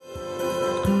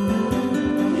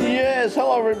Yes,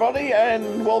 hello everybody,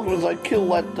 and welcome as I kill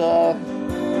that,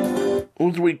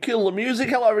 as we kill the music.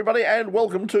 Hello everybody, and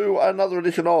welcome to another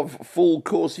edition of Full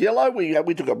Course Yellow.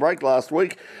 We took a break last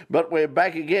week, but we're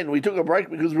back again. We took a break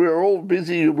because we were all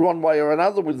busy one way or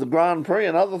another with the Grand Prix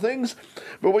and other things,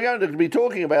 but we're going to be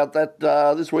talking about that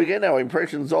this weekend, our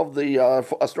impressions of the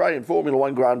Australian Formula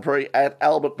One Grand Prix at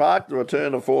Albert Park, the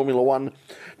return of Formula One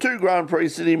to Grand Prix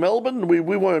City, Melbourne. We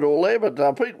weren't all there, but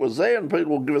Pete was there, and Pete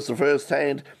will give us a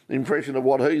first-hand impression of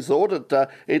what he thought.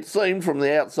 It seemed from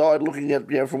the outside, looking at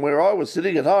from where I was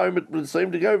sitting at home, it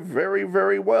seemed to go very,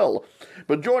 very well.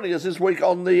 But joining us this week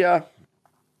on the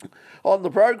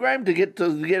program to get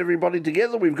everybody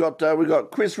together, we've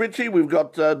got Chris Ritchie, we've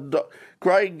got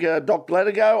Craig Doc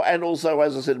Latigo, and also,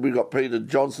 as I said, we've got Peter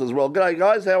Johnson as well. G'day,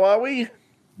 guys. How are we?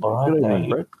 All right, good evening,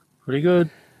 Brett. Pretty good.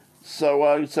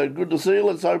 So good to see you.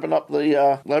 Let's open up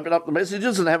the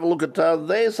messages and have a look at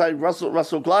there. Say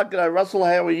Russell Clark. G'day, Russell.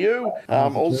 How are you?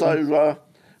 Also,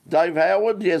 Dave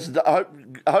Howard. Yes, I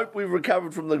hope we've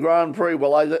recovered from the Grand Prix.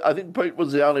 Well, I think Pete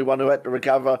was the only one who had to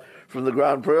recover from the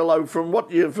Grand Prix. Although from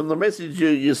the message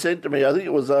you sent to me, I think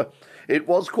it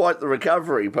was quite the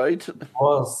recovery, Pete. It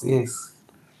was, yes.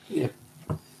 Yeah.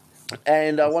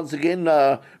 And once again,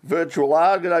 Virtual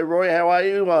R. G'day, Roy. How are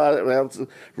you?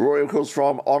 Roy, of course,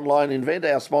 from Online Invent,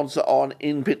 our sponsor on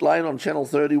In Pit Lane on Channel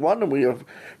 31, and we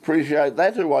appreciate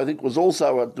that. Who I think was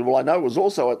also at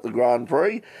the Grand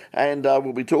Prix, and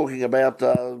we'll be talking about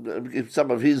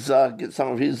some of his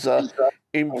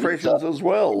impressions as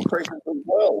well.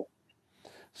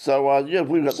 So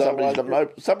we've got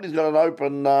somebody's got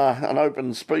an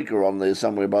open speaker on there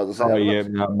somewhere by the sound. Oh yeah,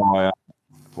 no, my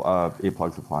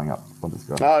earplugs are playing up.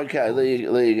 Okay,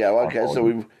 there you go. Okay,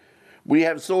 so we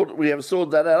have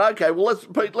sorted that out. Okay, well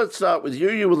let's start with you.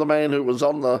 You were the man who was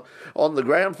on the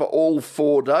ground for all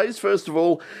 4 days. First of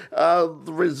all,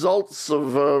 the results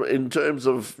of in terms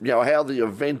of how the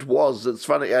event was. It's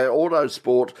funny.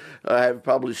 Autosport have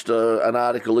published an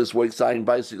article this week saying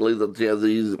basically that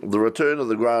the return of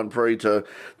the Grand Prix to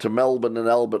Melbourne and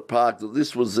Albert Park, that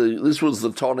this was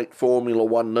the tonic Formula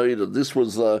One needed. This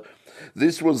was the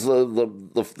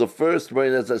first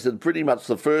meeting, as I said, pretty much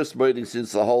the first meeting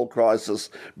since the whole crisis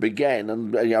began,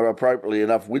 and appropriately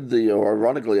enough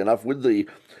ironically enough with the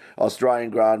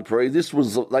Australian Grand Prix. They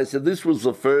said this was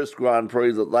the first Grand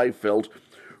Prix that they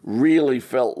really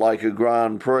felt like a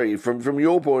Grand Prix. From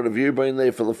your point of view, being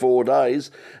there for the 4 days,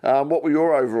 what were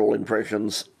your overall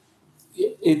impressions?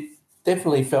 It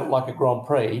definitely felt like a Grand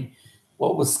Prix.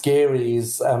 What was scary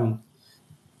is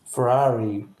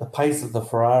Ferrari, the pace of the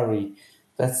Ferrari,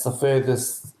 that's the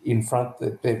furthest in front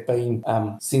that they've been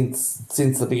since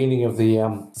the beginning of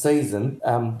the season.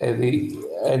 And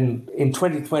in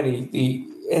 2020, the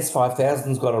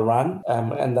S5000's got a run,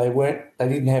 and they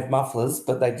didn't have mufflers,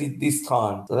 but they did this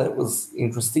time, so that was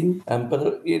interesting.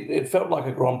 But it felt like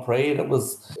a Grand Prix, and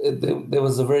there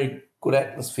was a very good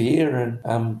atmosphere.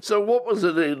 And so what was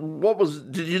it?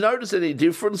 Did you notice any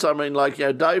difference? I mean,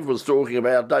 Dave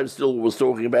Still was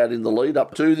talking about in the lead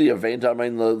up to the event. I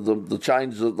mean, the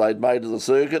changes that they'd made to the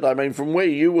circuit. I mean, from where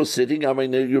you were sitting, I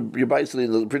mean, you're basically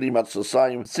in pretty much the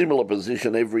similar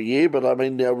position every year. But I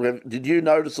mean, did you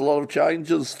notice a lot of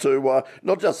changes to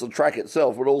not just the track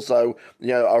itself, but also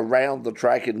around the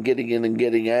track and getting in and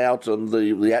getting out, and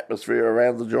the atmosphere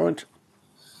around the joint?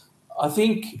 I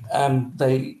think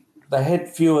they had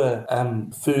fewer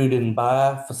food and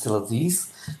bar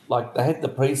facilities. Like, they had the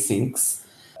precincts,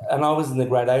 and I was in the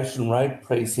Great Ocean Road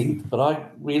precinct, but I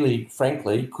really,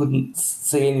 frankly, couldn't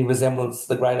see any resemblance to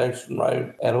the Great Ocean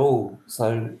Road at all.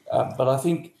 So, but I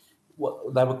think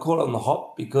they were caught on the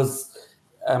hop because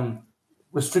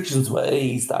restrictions were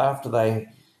eased after they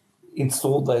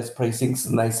installed those precincts,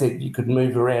 and they said you could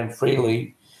move around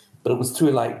freely, but it was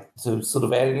too late to sort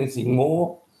of add anything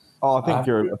more. Oh, I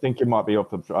think you might be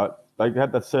off the. They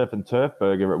had the surf and turf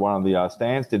burger at one of the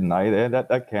stands, didn't they? There,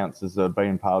 that counts as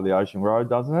being part of the Ocean Road,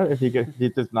 doesn't it? If you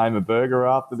just name a burger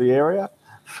after the area,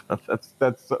 that's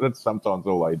sometimes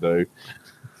all they do.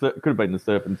 So it could have been the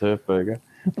surf and turf burger.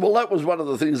 Well, that was one of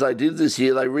the things they did this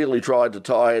year. They really tried to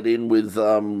tie it in with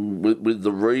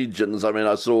the regions. I mean,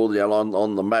 I saw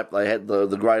on the map they had the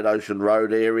Great Ocean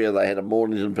Road area, they had a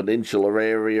Mornington Peninsula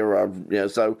area.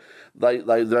 So they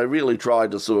really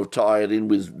tried to sort of tie it in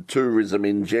with tourism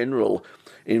in general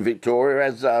in Victoria.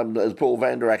 As Paul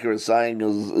van der Acker is saying,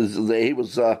 he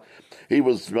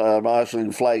was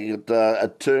marshalling flag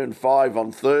at turn 5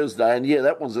 on Thursday, and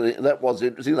that was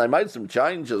interesting. They made some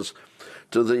changes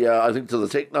to the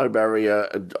techno barrier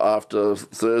after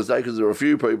Thursday, because there were a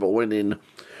few people went in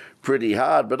pretty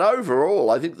hard. But overall,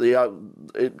 I think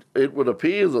it would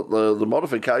appear that the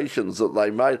modifications that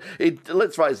they made,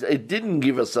 let's face it, it didn't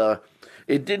give us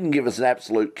an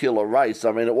absolute killer race.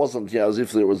 I mean, it wasn't as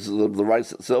if there was the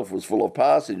race itself was full of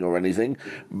passing or anything,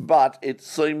 but it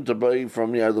seemed to be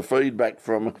from the feedback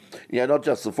from not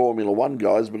just the Formula One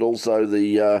guys, but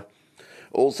also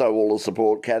also all the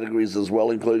support categories as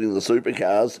well, including the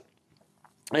supercars.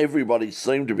 Everybody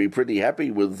seemed to be pretty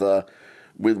happy with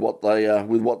what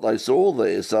they saw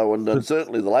there. So, and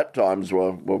certainly the lap times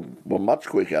were much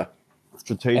quicker.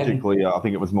 Strategically, I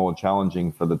think it was more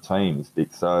challenging for the teams,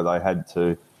 so they had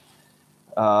to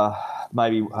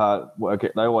maybe work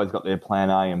it. They always got their plan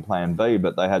A and plan B,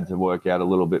 but they had to work out a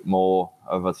little bit more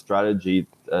of a strategy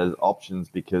as options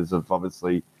because of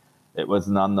obviously it was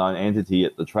an unknown entity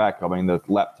at the track. I mean, the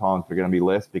lap times were going to be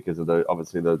less because of the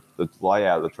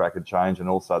layout of the track had changed, and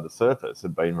also the surface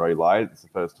had been relaid. It's the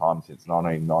first time since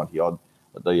 1990 odd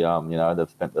that they've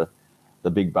spent the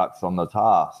big bucks on the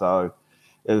tar. So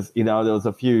there was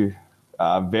a few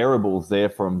variables there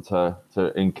for them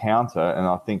to encounter, and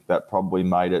I think that probably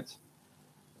made it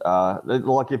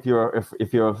like if you're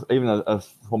even a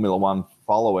Formula One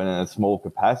follower in a small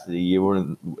capacity, you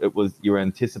were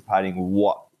anticipating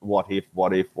what if,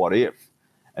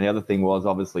 and the other thing was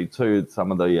obviously too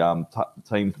some of the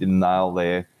teams didn't nail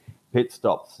their pit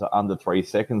stops under 3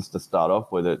 seconds to start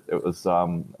off with. It was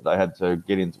they had to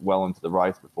get into the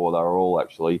race before they were all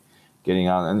actually getting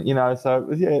on, and so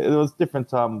it was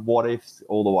different what ifs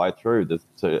all the way through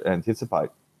to anticipate.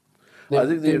 I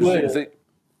think the interesting thing.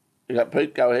 Yeah,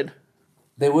 Pete, go ahead.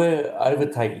 There were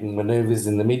overtaking manoeuvres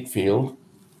in the midfield.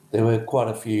 There were quite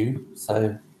a few.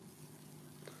 So,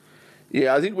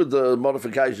 yeah, I think with the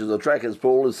modifications of the track, as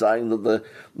Paul is saying, that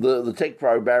the Tech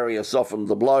Pro barrier softened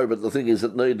the blow, but the thing is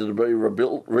it needed to be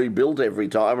rebuilt every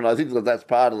time, and I think that's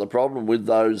part of the problem with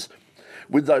those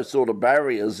sort of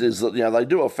barriers is that they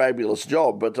do a fabulous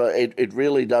job, but it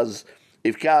really does.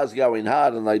 If cars go in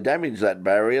hard and they damage that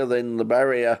barrier, then the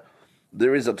barrier,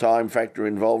 there is a time factor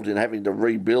involved in having to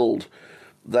rebuild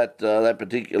that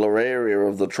particular area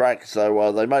of the track.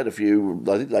 So they made a few.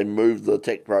 I think they moved the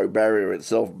Tech Pro barrier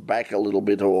itself back a little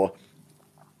bit or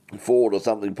forward or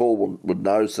something. Paul would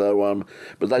know. So,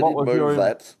 but they did move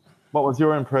that. What was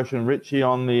your impression, Richie,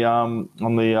 on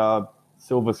the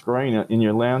silver screen in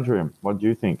your lounge room? What do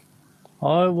you think?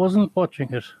 I wasn't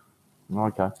watching it.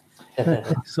 Okay.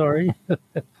 Sorry.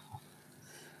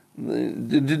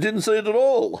 Didn't see it at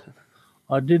all.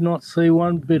 I did not see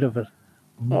one bit of it.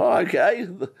 Oh, okay.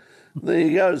 There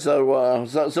you go. So,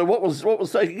 so what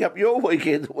was taking up your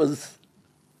weekend? Was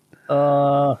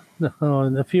a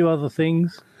few other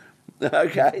things.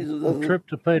 Okay. A trip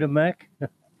to Peter Mac.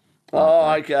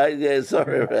 Oh, okay. Yeah,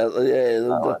 sorry about that.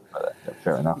 Yeah,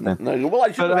 fair enough. Then. No, well,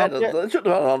 I should have had it. Should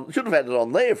have had it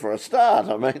on there for a start.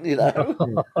 I mean,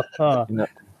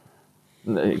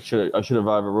 I should have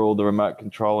overruled the remote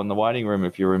control in the waiting room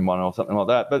if you're in one or something like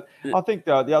that. But I think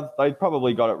they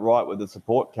probably got it right with the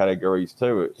support categories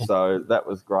too. So that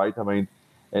was great. I mean,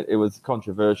 it was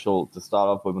controversial to start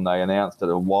off with when they announced it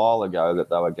a while ago that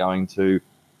they were going to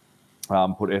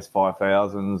put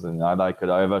S5000s and they could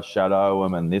overshadow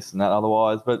them and this and that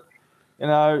otherwise. But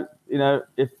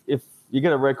if you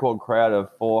get a record crowd of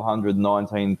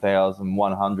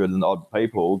 419,100 and odd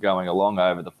people going along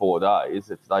over the 4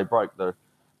 days, if they broke the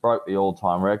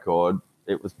all-time record,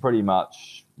 it was pretty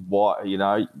much what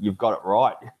you've got it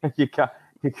right. You've got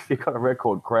a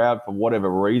record crowd for whatever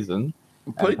reason.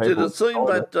 Pete, did it seem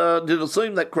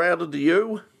that crowded to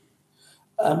you?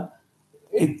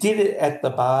 It did it at the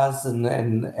bars and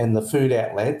the food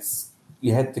outlets.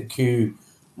 You had to queue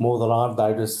more than I've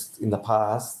noticed in the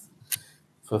past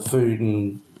for food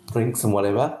and drinks and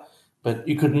whatever, but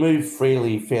you could move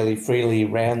fairly freely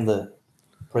around the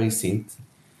precinct.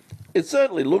 It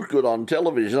certainly looked good on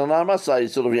television, and I must say,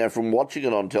 sort of, from watching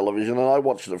it on television, and I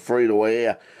watched it free to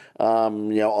air,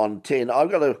 on 10.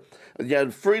 I've got to,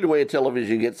 free to air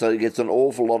television gets an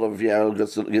awful lot of,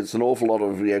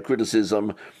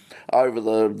 criticism over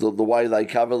the way they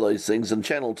cover these things, and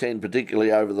Channel 10,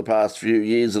 particularly over the past few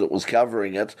years that it was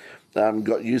covering it, got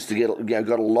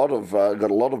a lot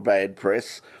of bad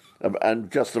press,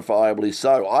 and justifiably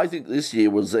so. I think this year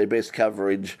was their best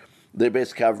coverage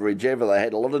ever. They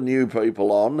had a lot of new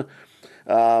people on.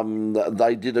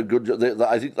 They did a good job.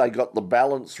 I think they got the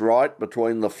balance right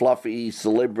between the fluffy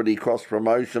celebrity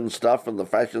cross-promotion stuff and the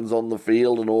fashions on the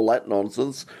field and all that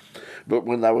nonsense. But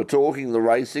when they were talking the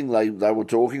racing, they were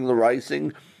talking the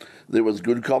racing. There was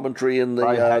good commentary in the...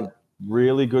 They had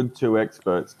really good two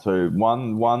experts too.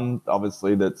 One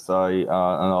obviously that's an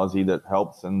Aussie that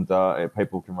helps and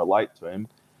people can relate to him.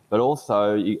 but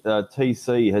also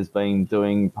TC has been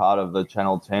doing part of the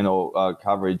Channel 10 or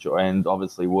coverage and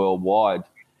obviously worldwide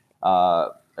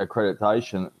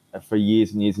accreditation for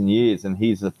years and years and years, and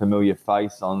he's a familiar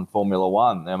face on Formula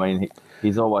One. I mean,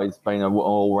 he's always been an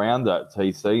all-rounder at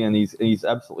TC, and he's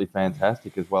absolutely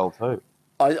fantastic as well too.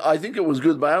 I think it was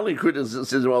good. My only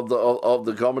criticism of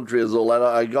the commentary is all that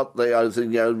I think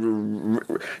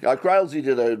Crailsey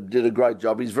did a great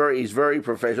job. He's very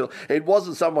professional. It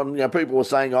wasn't someone people were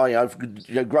saying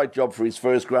great job for his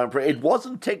first Grand Prix. It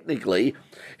wasn't technically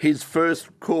his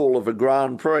first call of a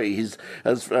Grand Prix.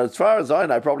 As far as I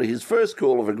know, probably his first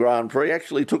call of a Grand Prix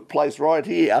actually took place right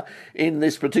here in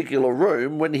this particular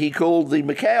room when he called the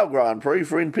Macau Grand Prix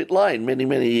for In Pit Lane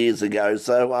many years ago.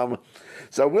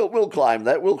 So we'll claim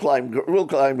that. We'll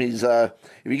claim his if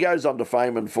he goes on to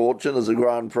fame and fortune as a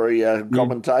Grand Prix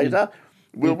commentator,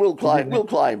 we'll claim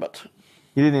it.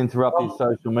 He didn't interrupt his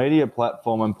social media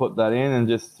platform and put that in and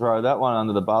just throw that one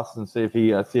under the bus and see if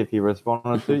he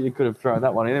responded to it. You could have thrown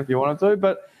that one in if you wanted to,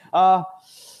 but the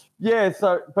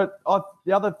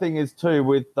other thing is too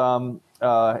with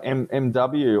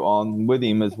MW on with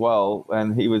him as well,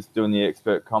 and he was doing the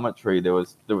expert commentary. There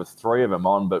was three of them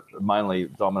on, but mainly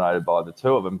dominated by the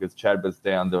two of them because Chad was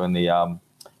down doing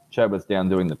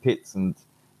the pits and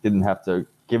didn't have to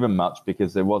give him much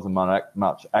because there wasn't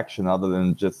much action other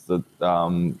than just the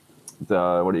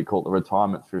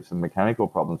retirement through some mechanical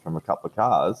problems from a couple of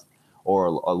cars or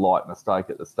a light mistake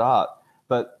at the start.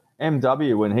 But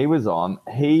MW, when he was on,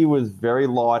 he was very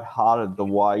light-hearted the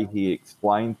way he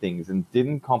explained things and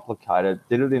didn't complicate it,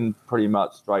 did it in pretty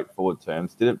much straightforward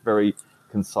terms, did it very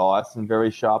concise and very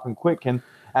sharp and quick.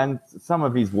 And some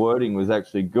of his wording was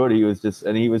actually good. He'd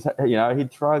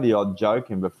throw the odd joke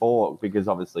in before because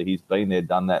obviously he's been there,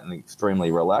 done that, and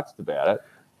extremely relaxed about it.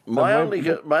 My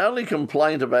only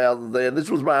complaint about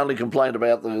this was my only complaint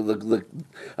about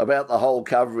the whole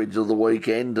coverage of the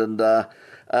weekend, and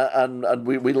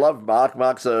we love Mark.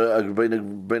 Mark's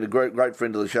been a great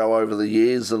friend of the show over the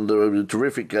years, and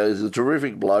he's a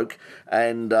terrific bloke.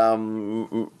 And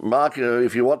Mark,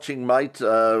 if you're watching, mate, we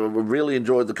really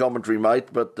enjoyed the commentary, mate.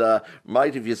 But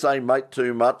mate, if you say mate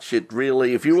too much,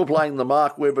 if you were playing the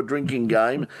Mark Webber drinking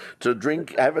game,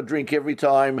 have a drink every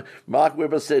time Mark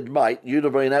Webber said mate, you'd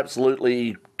have been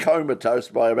absolutely comatose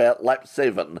by about lap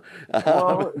 7.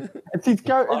 Well, it's his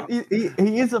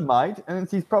he is a mate,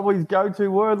 and it's probably his go-to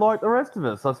word like the rest of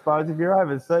us. I suppose if you're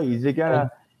overseas, you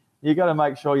got to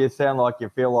make sure you sound like you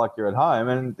feel like you're at home,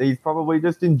 and he's probably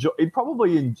just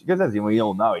because as we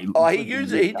all know, he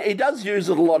does use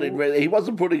it a lot in real. He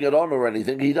wasn't putting it on or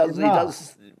anything. He does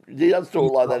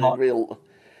talk like that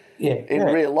in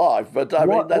real life. But I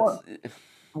mean that's.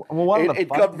 Well, it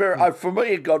got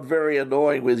very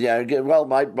annoying with well,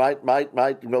 mate.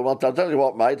 Well, I'll tell you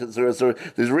what, mate. There's a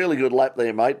really good lap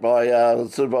there, mate, by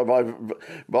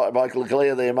Michael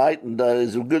Leclerc there, mate, and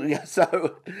it's good.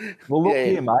 So, well, look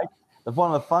here, mate.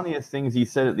 One of the funniest things he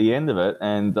said at the end of it,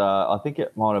 and I think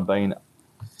it might have been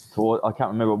I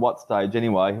can't remember what stage.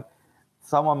 Anyway,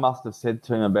 someone must have said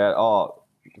to him about,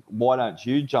 why don't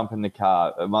you jump in the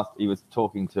car? He was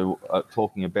talking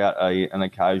about an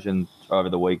occasion over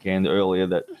the weekend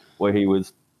earlier where he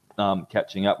was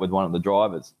catching up with one of the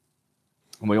drivers,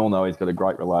 and we all know he's got a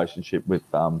great relationship with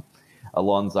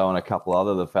Alonso and a couple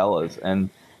other the fellas, and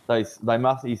they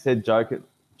said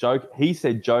jokingly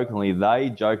said to,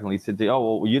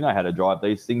 well, you know how to drive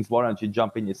these things, why don't you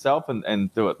jump in yourself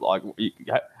and do it? Like,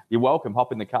 you're welcome,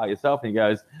 hop in the car yourself. And he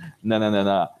goes,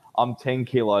 no. I'm 10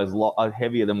 kilos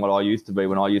heavier than what I used to be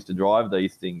when I used to drive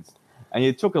these things. And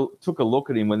you took a look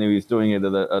at him when he was doing it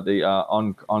at the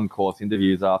on-course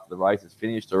interviews after the race is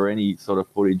finished, or any sort of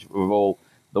footage of all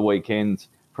the weekends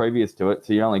previous to it.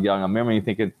 So you're only going on memory and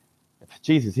thinking,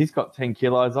 Jesus, he's got 10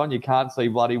 kilos on. You can't see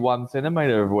bloody 1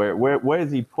 centimetre of where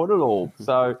does he put it all?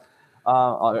 So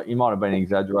you might have been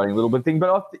exaggerating a little bit,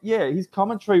 but his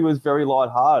commentary was very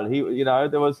lighthearted.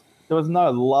 There was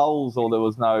no lulls or there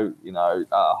was no,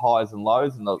 highs and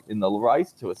lows in the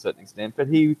race to a certain extent. But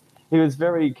he was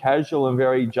very casual and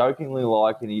very jokingly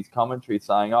in his commentary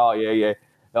saying,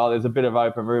 there's a bit of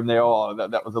open room there.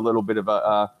 That was a little bit of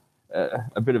a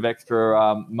bit of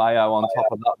extra mayo on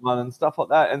top of that one and stuff like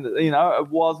that. And, it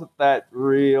wasn't that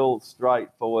real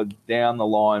straightforward, down the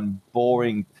line,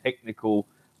 boring technical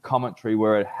commentary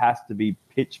where it has to be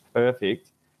pitch perfect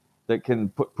that can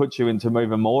put you into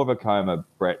even more of a coma,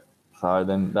 Brett. So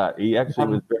then that he actually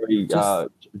was very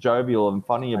jovial and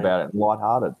funny about it, and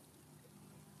lighthearted.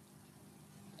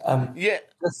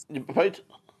 Pete?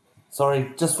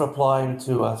 Sorry, just replying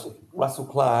to Russell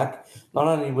Clark. Not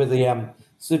only were the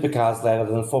supercars louder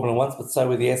than the Formula Ones, but so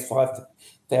were the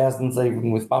S5000s, even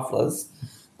with mufflers.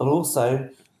 But also,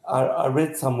 I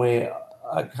read somewhere,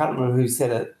 I can't remember who said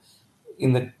it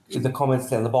in the comments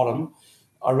down the bottom.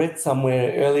 I read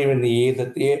somewhere earlier in the year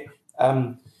that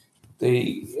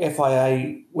the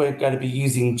FIA weren't going to be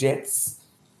using jets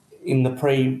in the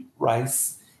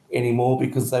pre-race anymore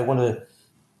because they want to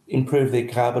improve their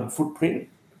carbon footprint.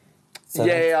 So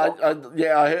I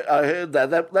heard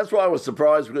that. That's why I was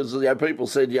surprised because people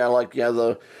said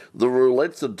the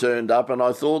roulettes had turned up, and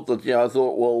I thought that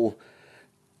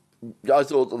I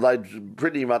thought that they'd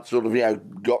pretty much sort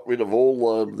of got rid of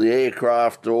all the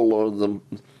aircraft, all of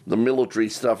the military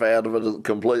stuff out of it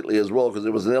completely as well, because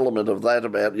there was an element of that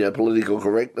about political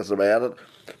correctness about it.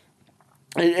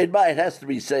 It has to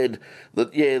be said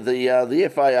that the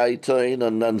FA-18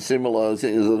 and similar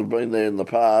things that have been there in the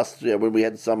past. When we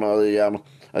had some of the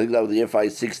I think they were the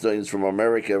FA-16s from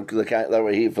America because they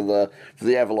were here for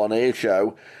the Avalon Air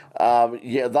Show.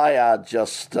 They are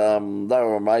just they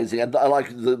were amazing, and I like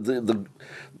the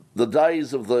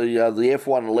days of the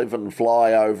F111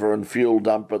 flyover and fuel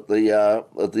dump at the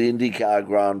IndyCar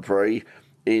Grand Prix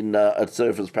at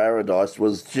Surfers Paradise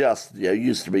was just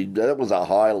used to be, that was a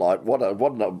highlight. What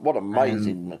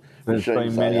amazing. There's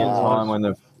been many a time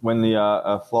when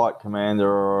the flight commander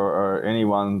or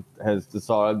anyone has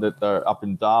decided that they're up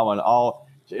in Darwin.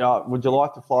 Would you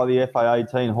like to fly the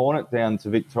FA-18 Hornet down to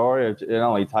Victoria? It'll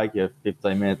only take you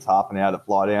 15 minutes, half an hour to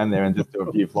fly down there and just do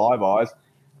a few flybys.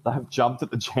 They've jumped at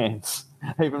the chance,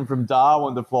 even from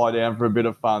Darwin, to fly down for a bit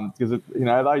of fun because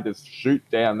they just shoot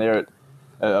down there at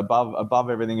above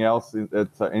everything else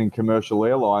in commercial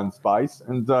airline space,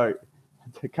 and to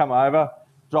come over,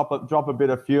 drop a bit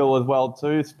of fuel as well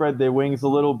too, spread their wings a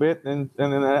little bit, and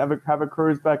then have a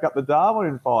cruise back up to Darwin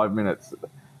in 5 minutes.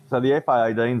 So the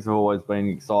FA-18s have always been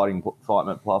excitement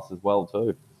plus as well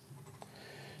too.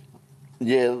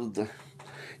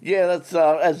 Yeah, that's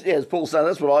as Paul said.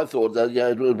 That's what I thought.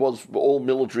 It was all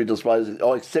military displays,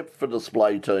 except for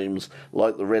display teams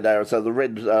like the Red Arrow. So the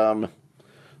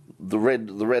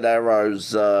Red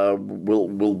Arrows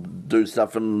will do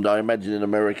stuff, and I imagine in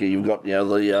America you've got the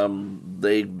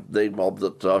mob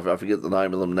that I forget the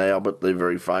name of them now, but they're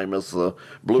very famous. The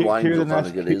Blue Angels, I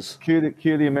think it is. Cue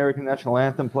the American national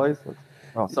anthem, please.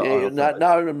 Oh, sorry.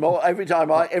 Every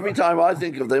time I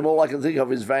think of them, all I can think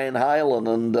of is Van Halen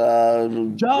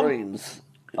and Dreams.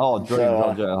 Oh,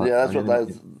 Dreams. That's what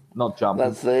those. Not jumping.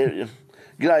 That's there.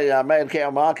 G'day, Mad Cow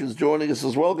Mark is joining us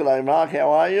as well. G'day, Mark.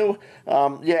 How are you?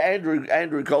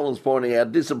 Andrew Collins pointing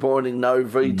out disappointing no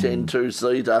V10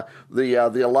 two-seater. The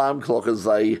alarm clock as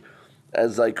they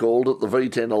called it, the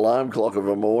V10 alarm clock of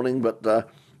a morning, but.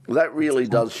 That really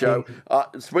does show.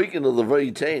 Speaking of the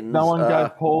V10s, no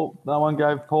one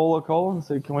gave Paul a call and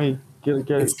said, "Can we get?"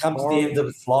 It's come to the end of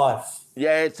its life.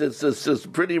 Yeah, it's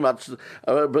just pretty much.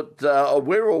 But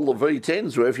where all the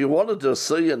V10s were, if you wanted to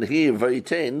see and hear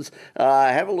V10s,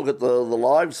 have a look at the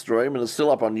live stream, and it's still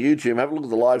up on YouTube. Have a look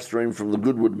at the live stream from the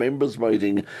Goodwood members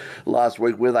meeting last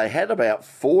week, where they had about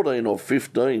 14 or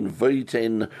 15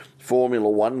 V10 Formula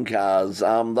One cars.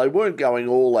 They weren't going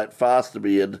all that fast, to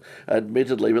be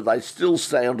admittedly, but they still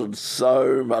sounded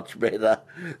so much better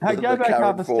than the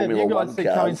current Formula One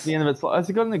cars. Coming to the end of its life. Has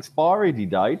it got an expiry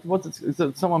date? Is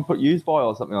it someone put used by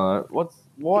or something like that?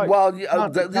 Why? Well,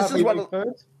 this is one of.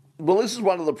 Well, this is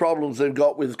one of the problems they've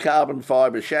got with carbon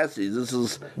fibre chassis. This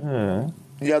is,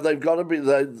 they've got to be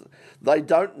they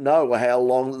don't know how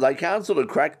long they can't sort of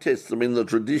crack test them in the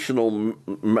traditional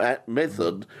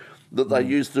method that they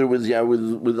used to with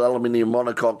aluminium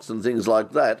monocoques and things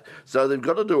like that. So they've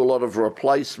got to do a lot of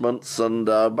replacements and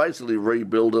basically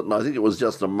rebuild it. And I think it was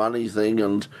just a money thing,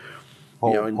 and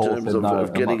in terms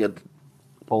of getting it.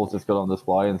 Paul's just got on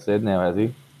display and said now, has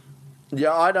he?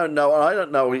 Yeah, I don't know. I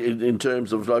don't know in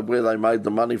terms of where they made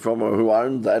the money from or who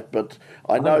owned that, but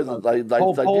I know that they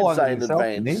did say in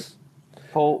advance.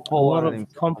 A lot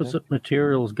of composite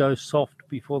materials go soft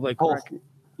before they crack.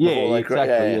 Yeah,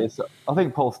 exactly. Yeah. So I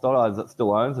think Paul Stoddard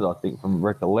still owns it, I think, from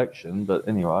recollection. But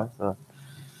anyway, so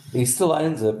he still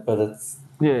owns it, but it's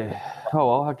Oh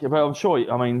well, okay, but I'm sure.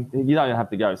 I mean, you don't have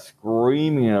to go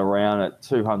screaming around at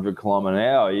 200 kilometre an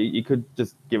hour. You could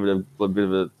just give it a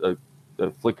bit of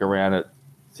a flick around at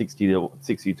 60 to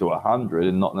 100,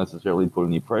 and not necessarily put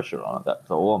any pressure on it.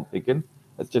 That's all I'm thinking.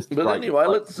 It's just. But anyway,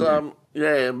 let's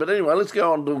let's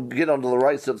go on to get onto the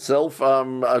race itself.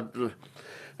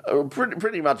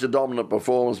 Pretty much a dominant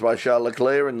performance by Charles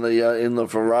Leclerc in the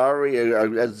Ferrari,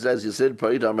 as you said,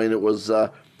 Pete. I mean, it was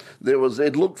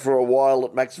it looked for a while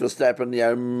that Max Verstappen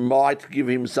might give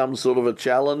him some sort of a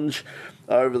challenge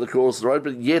over the course of the road,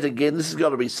 but yet again, this has got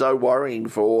to be so worrying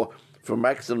for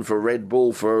Max and for Red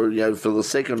Bull for the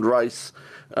second race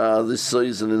this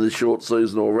season, in this short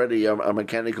season already. A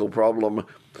mechanical problem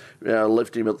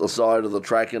left him at the side of the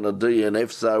track in a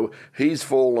DNF, so he's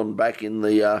fallen back in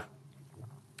the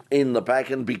pack,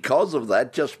 and because of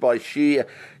that, just by sheer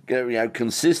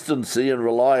consistency and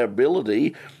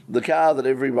reliability, the car that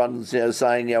everyone's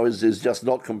saying is just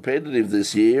not competitive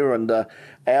this year and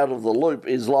out of the loop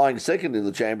is lying second in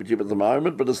the championship at the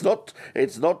moment. But it's not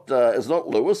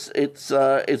Lewis.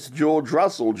 It's George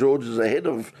Russell. George is ahead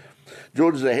of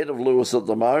Lewis at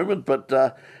the moment.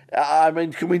 But I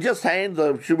mean, should we just hand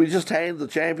the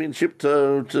championship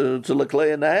to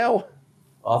Leclerc now?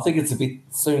 I think it's a bit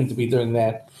soon to be doing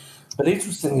that. But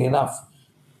interestingly enough,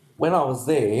 when I was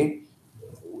there,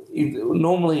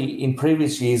 normally in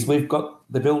previous years, we've got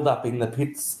the build-up in the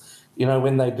pits,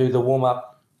 when they do the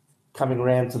warm-up coming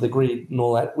around to the grid and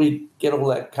all that. We get all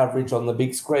that coverage on the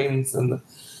big screens and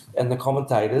the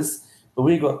commentators, but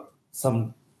we got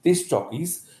some disc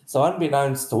jockeys. So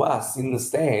unbeknownst to us in the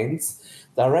stands,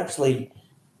 they're actually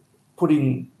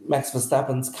putting Max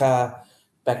Verstappen's car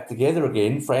back together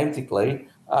again frantically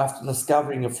after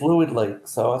discovering a fluid leak.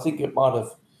 So I think it might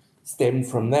have stemmed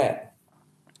from that.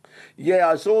 Yeah,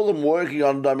 I saw them working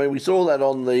on. I mean, we saw that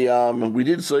on the. We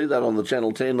did see that on the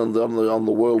Channel 10 and on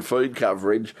the World Feed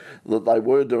coverage that they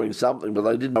were doing something, but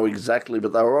they didn't know exactly.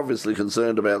 But they were obviously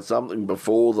concerned about something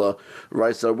before the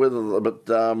race. So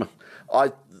that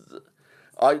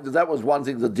was one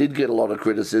thing that did get a lot of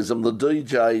criticism. The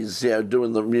DJs,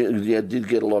 doing the music, did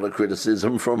get a lot of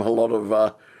criticism from a lot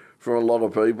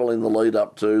of people in the lead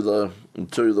up to the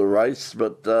race.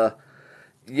 But so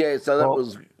that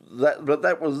was.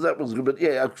 That was good. But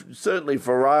yeah, certainly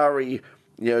Ferrari,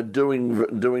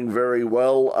 doing very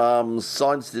well.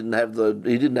 Sainz didn't have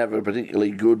a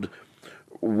particularly good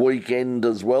weekend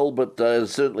as well, but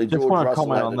certainly just George Russell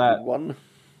comment had on a that. Good one.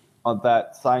 On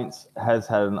that, Sainz has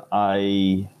had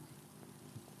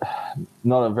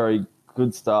not a very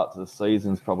good start to the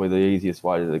season. Is probably the easiest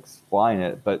way to explain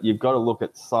it. But you've got to look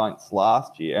at Sainz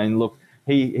last year and look.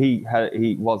 He said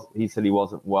he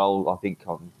wasn't well, I think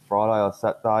on Friday or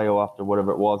Saturday or after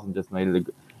whatever it was, and just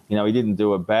needed he didn't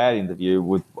do a bad interview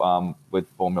with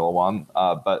Formula One,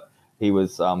 but he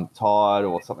was tired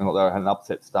or something like that, had an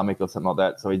upset stomach or something like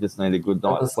that, so he just needed a good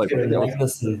night's sleep.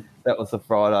 That was the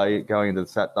Friday going into the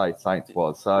Saturday, Saints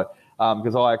was. So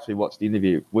because I actually watched the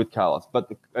interview with Carlos,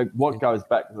 but what goes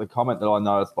back to the comment that I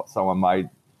noticed what someone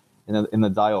made in the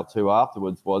day or two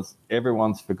afterwards was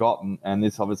everyone's forgotten, and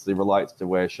this obviously relates to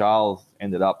where Charles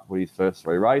ended up with his first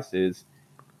three races.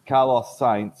 Carlos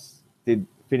Sainz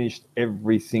finished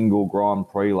every single Grand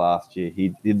Prix last year.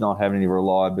 He did not have any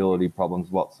reliability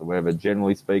problems whatsoever.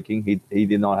 Generally speaking, he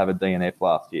did not have a DNF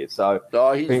last year. So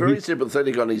he's very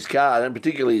sympathetic on his car and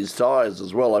particularly his tyres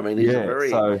as well. I mean, he's a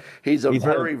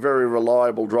very, very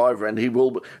reliable driver, and he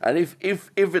will. And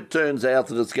if it turns out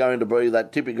that it's going to be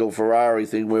that typical Ferrari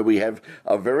thing where we have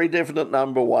a very definite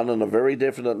number one and a very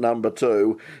definite number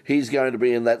two, he's going to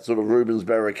be in that sort of Rubens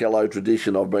Barrichello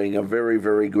tradition of being a very,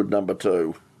 very good number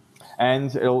two.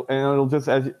 And it'll just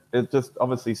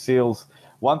obviously seals.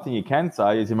 One thing you can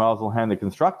say is you might as well hand the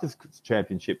Constructors'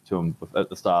 Championship to him at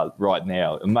the start right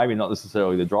now, and maybe not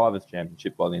necessarily the Drivers'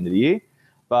 Championship by the end of the year,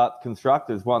 but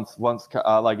Constructors once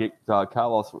they get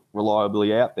Carlos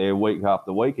reliably out there week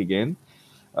after week again,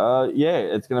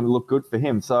 it's going to look good for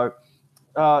him. So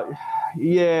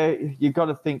you've got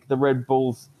to think the Red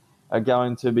Bulls are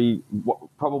going to be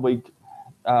probably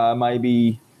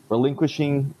maybe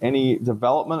relinquishing any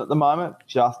development at the moment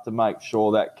just to make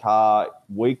sure that car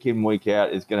week in, week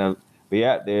out is going to be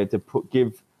out there to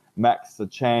give Max the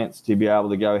chance to be able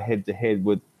to go head-to-head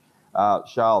with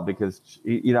Charles, because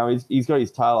he's got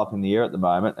his tail up in the air at the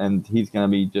moment and he's going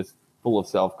to be just full of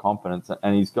self-confidence,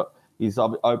 and he's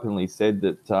openly said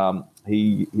that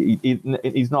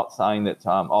he's not saying that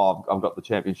I've got the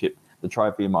championship, the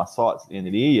trophy in my sights at the end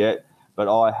of the year yet, but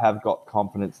I have got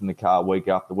confidence in the car week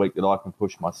after week that I can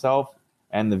push myself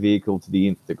and the vehicle to the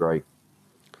nth degree.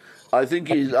 I think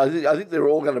they're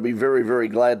all going to be very, very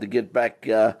glad to get back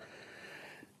to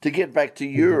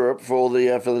Europe for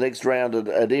the next round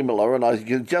at Imola, and I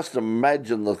can just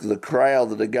imagine the crowd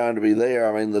that are going to be there.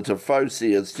 I mean, the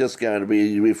Tifosi, it's just going to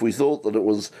be. If we thought it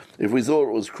was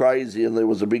crazy and there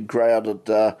was a big crowd at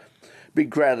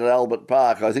Albert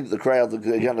Park, I think the crowd that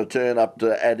are going to turn up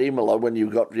at Imola when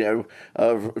you've got a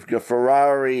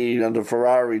Ferrari and a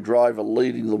Ferrari driver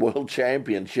leading the World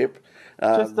Championship.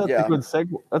 A good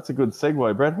segue. That's a good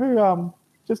segue, Brett. Who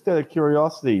just out of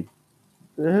curiosity,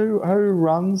 who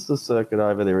runs the circuit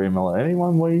over there, Imola?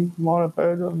 Anyone we might have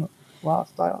heard on the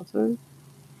last day or two?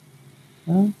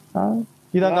 No?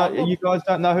 You don't know. You guys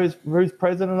don't know who's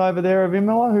president over there of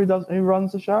Imola? Who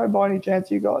runs the show by any chance?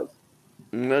 You guys?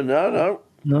 No.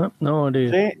 No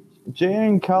idea.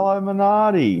 Giancarlo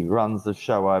Minardi runs the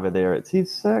show over there. It's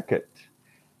his circuit.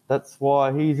 That's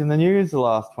why he's in the news the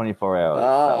last 24 hours.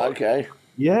 Ah, okay.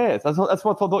 Yes, that's what I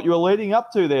thought you were leading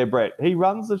up to there, Brett. He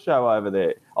runs the show over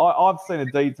there. I've seen a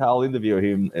detailed interview of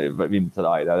him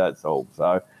today, though, that's all.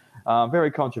 So, very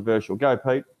controversial. Go,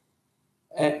 Pete.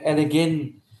 And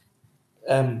again,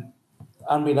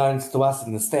 unbeknownst to us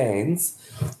in the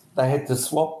stands, they had to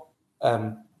swap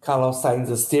Carlos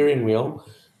Sainz's steering wheel.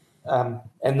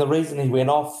 And the reason he went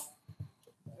off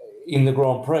in the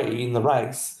Grand Prix, in the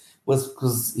race, was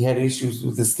because he had issues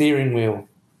with the steering wheel.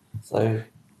 So...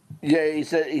 Yeah, he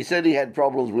said he had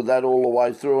problems with that all the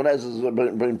way through, and as has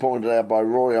been pointed out by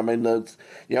Roy, I mean, it's,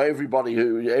 everybody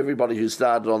who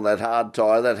started on that hard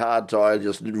tyre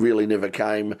just really never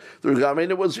came through. I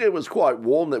mean, it was quite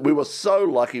warm. That we were so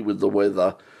lucky with the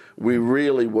weather. We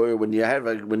really were. When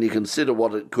you consider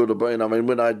what it could have been. I mean,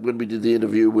 when we did the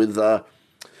interview with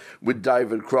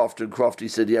David Croft, and Crofty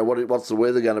said, "Yeah, what's the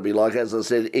weather going to be like?" As I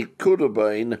said, it could have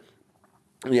been.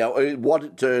 What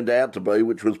it turned out to be,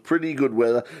 which was pretty good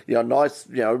weather. Nice.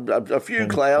 A few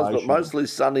clouds, but mostly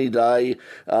sunny day.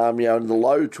 In the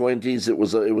low 20s. It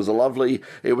was a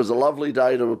lovely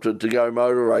day to go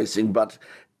motor racing, but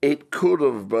it could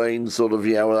have been sort of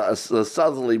a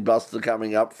southerly buster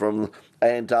coming up from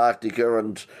Antarctica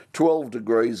and 12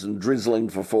 degrees and drizzling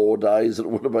for 4 days. It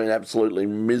would have been absolutely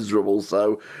miserable.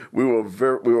 So we were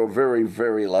very,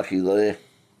 very lucky there.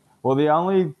 Well, the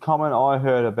only comment I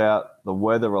heard about the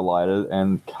weather-related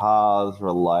and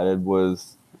cars-related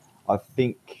was, I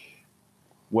think,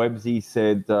 Webbsy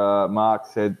said, Mark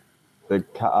said, when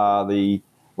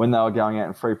they were going out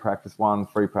in free practice 1,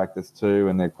 free practice 2,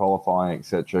 and they're qualifying,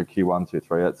 etc., Q1, 2,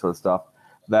 3, that sort of stuff,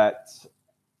 that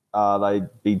they'd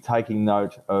be taking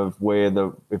note of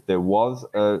if there was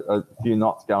a few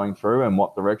knots going through and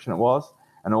what direction it was,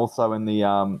 and also in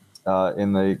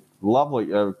the lovely,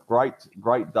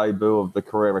 great debut of the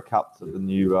Carrera Cups at the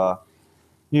new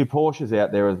Porsches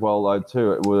out there as well, though.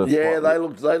 Too.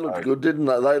 They looked good, didn't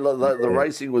they? The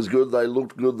racing was good. They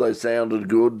looked good. They sounded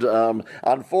good.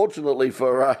 Unfortunately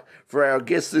for our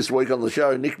guest this week on the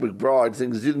show, Nick McBride,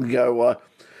 things didn't go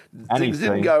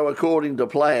according to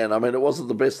plan. I mean, it wasn't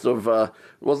the best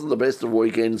of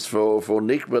weekends for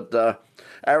Nick, but.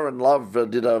 Aaron Love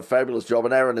did a fabulous job,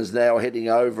 and Aaron is now heading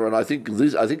over. And I think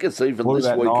it's even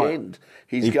this weekend.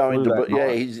 He's going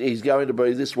to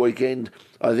be this weekend.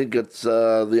 I think it's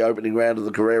the opening round of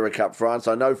the Carrera Cup France.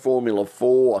 I know Formula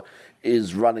 4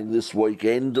 is running this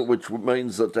weekend, which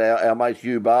means that our mate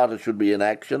Hugh Barter should be in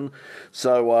action.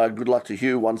 So good luck to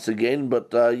Hugh once again.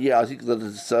 But I think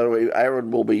that Aaron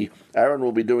will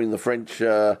be doing the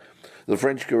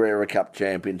French Carrera Cup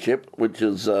Championship, which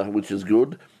is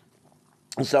good.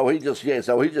 So he just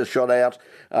shot out.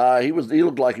 He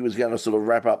looked like he was going to sort of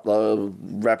wrap up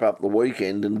the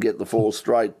weekend and get the 4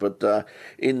 straight, but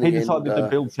in the end, he decided to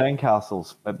build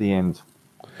sandcastles at the end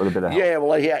with a bit of help. Yeah,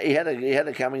 well, he had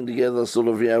a coming together sort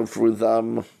of with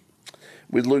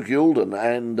Luke Youlden,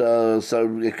 and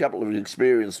so a couple of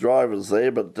experienced drivers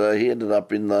there, but he ended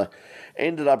up in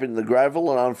the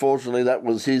gravel, and unfortunately that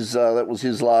was his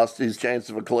chance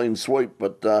of a clean sweep.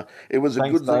 But it was a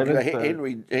good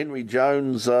thing. Henry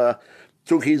Jones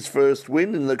took his first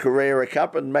win in the Carrera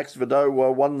Cup, and Max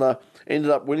Vidot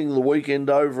ended up winning the weekend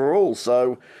overall.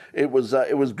 So it was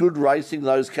good racing.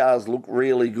 Those cars look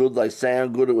really good. They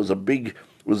sound good. It was a big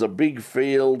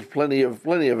field, plenty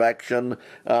of action.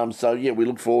 So yeah, we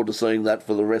look forward to seeing that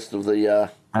for the rest of the.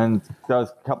 And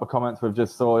those couple of comments we've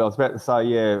just saw, I was about to say,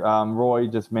 Roy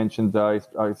just mentioned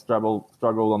he struggled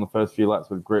on the first few laps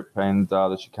with grip and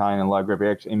the chicane and low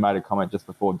grip. He made a comment just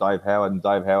before Dave Howard, and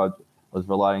Dave Howard was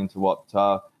relating to what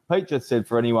Pete just said.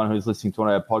 For anyone who's listening to one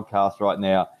of our podcasts right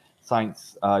now,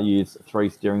 Saints used 3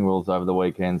 steering wheels over the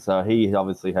weekend, so he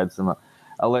obviously had some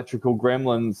electrical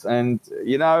gremlins. And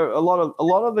a lot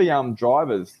of the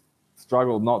drivers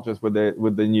struggled not just with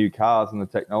the new cars and the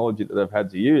technology that they've had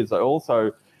to use. They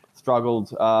also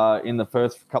struggled in the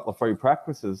first couple of free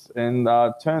practices. And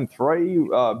turn 3,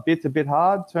 a bit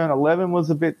hard. Turn 11 was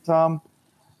a bit hard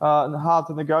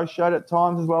to negotiate at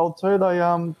times as well too. They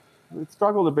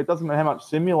struggled a bit. Doesn't matter how much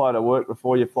simulator work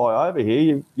before you fly over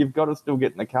here. You've got to still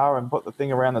get in the car and put the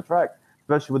thing around the track,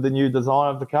 especially with the new design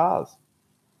of the cars.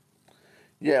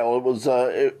 Yeah, well, it was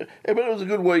a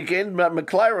good weekend.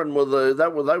 McLaren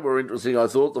they were interesting. I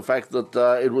thought the fact that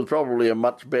it was probably a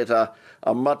much better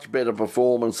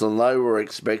performance than they were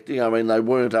expecting. I mean, they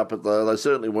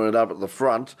certainly weren't up at the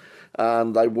front,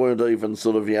 and they weren't even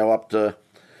sort of up to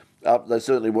They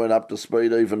certainly weren't up to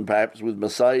speed, even perhaps with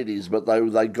Mercedes, but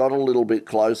they got a little bit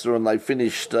closer and they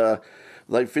finished.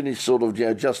 They finished sort of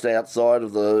just outside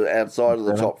of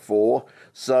the top four.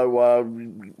 So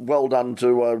well done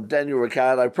to Daniel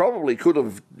Ricciardo. Probably could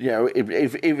have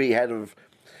if he had have.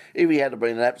 If he had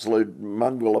been an absolute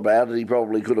mongrel about it, he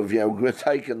probably could have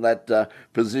taken that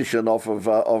position off of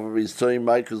his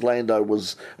teammate, because Lando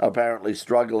was apparently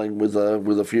struggling with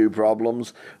a few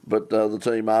problems. But the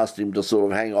team asked him to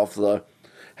sort of hang off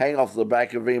the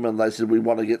back of him, and they said, we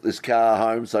want to get this car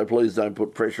home, so please don't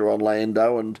put pressure on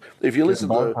Lando. And if you listen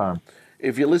to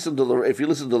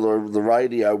the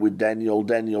radio with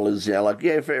Daniel is like,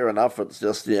 yeah, fair enough. It's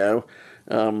just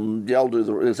I'll do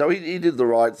the. So he did the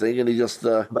right thing, and he just.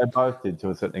 They both did to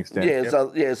a certain extent. Yeah,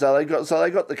 yep. So they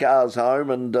got the cars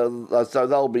home, and so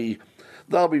they'll be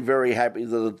very happy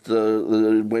that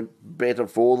it went better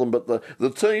for them. But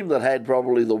the team that had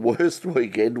probably the worst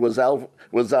weekend was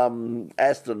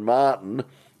Aston Martin.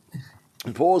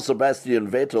 Poor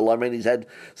Sebastian Vettel. I mean, he's had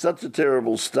such a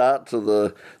terrible start to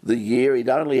the year. He'd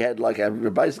only had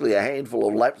basically a handful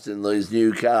of laps in these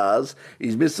new cars.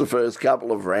 He's missed the first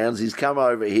couple of rounds. He's come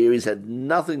over here. He's had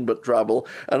nothing but trouble.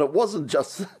 And it wasn't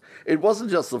just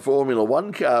the Formula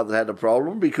One car that had a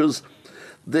problem, because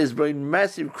there's been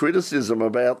massive criticism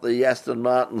about the Aston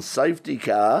Martin safety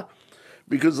car,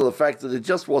 because of the fact that it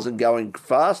just wasn't going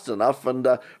fast enough, and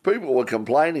people were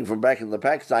complaining from back in the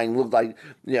pack, saying, "Look,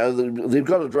 they've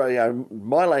got to drive.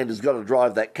 Mylander's got to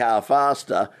drive that car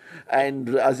faster."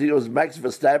 And I think it was Max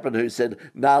Verstappen who said,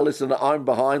 "Nah, listen, I'm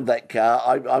behind that car.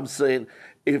 I'm seeing."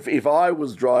 If I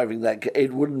was driving that,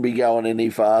 it wouldn't be going any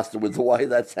faster with the way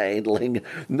that's handling.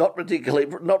 Not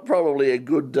probably a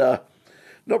good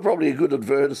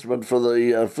advertisement for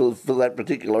that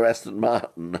particular Aston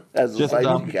Martin as a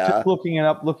safety car. Just looking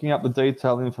up the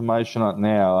detailed information on it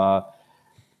now.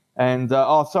 And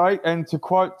to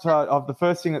quote, the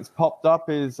first thing that's popped up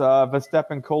is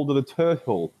Verstappen called it a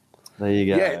turtle. There you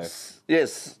go. Yes.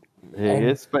 Yes,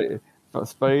 speed.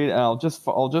 And I'll just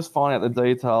find out the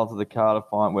details of the car to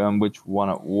find which one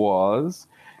it was.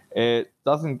 It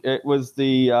was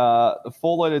the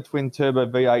 4-litre twin turbo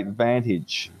V8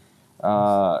 Vantage.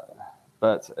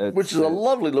 Which is a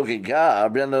lovely looking car,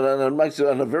 and it makes it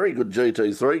a very good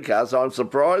GT3 car. So I'm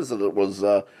surprised that it was,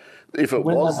 if it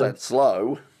was that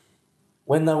slow.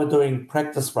 When they were doing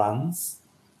practice runs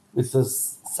with the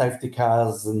safety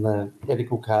cars and the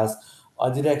medical cars, I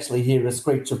did actually hear a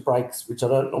screech of brakes, which I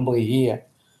don't normally hear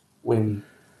when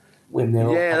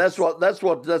they're. Yeah, that's what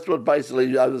basically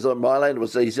Mylander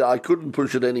was saying. He said I couldn't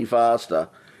push it any faster.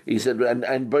 He said,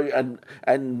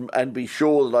 and be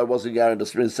sure that I wasn't going to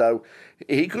spin. So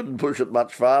he couldn't push it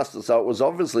much faster. So it was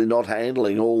obviously not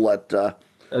handling all that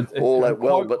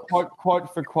well. But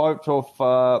quote for quote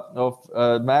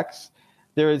of Max,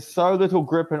 there is so little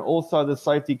grip, and also the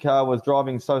safety car was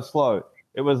driving so slow.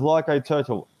 It was like a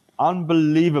turtle.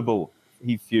 Unbelievable,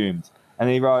 he fumed. And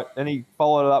he wrote, and he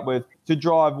followed it up with, to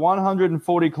drive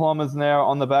 140 kilometers an hour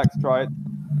on the back straight.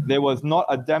 There was not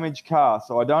a damaged car,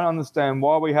 so I don't understand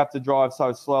why we have to drive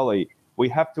so slowly. We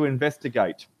have to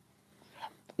investigate.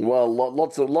 Well,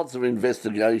 lots of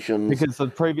investigations. Because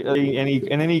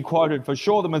he quoted, for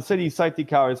sure the Mercedes safety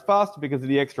car is faster because of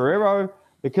the extra aero,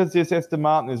 because this Aston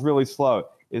Martin is really slow.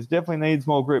 It definitely needs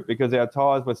more grip because our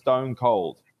tyres were stone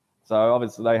cold. So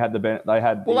obviously they had that's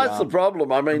the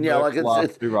problem. I mean, that's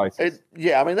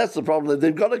the problem.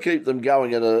 They've got to keep them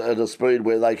going at a speed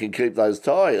where they can keep those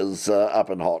tyres up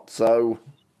and hot. So,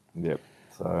 yep.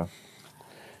 So,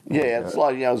 it's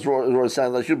like as Roy was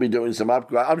saying, they should be doing some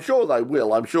upgrade. I'm sure they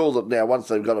will. I'm sure that now once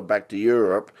they've got it back to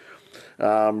Europe,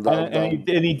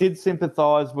 he did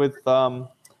sympathise with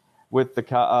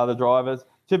the drivers.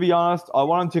 To be honest, I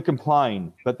wanted to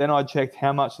complain, but then I checked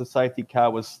how much the safety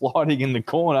car was sliding in the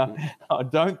corner. I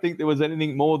don't think there was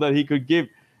anything more that he could give,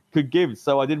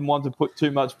 so I didn't want to put too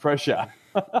much pressure.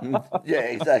 Yeah,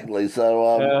 exactly.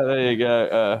 So there you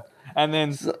go. And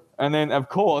then of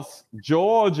course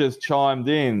George has chimed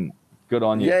in. Good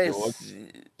on you, yes.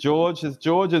 George has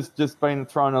just been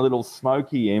thrown a little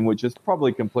smoky in, which is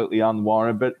probably completely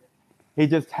unwarranted, but he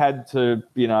just had to,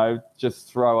 just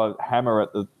throw a hammer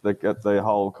at the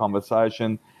whole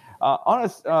conversation.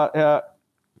 Whereas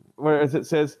it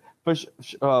says,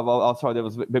 sorry, there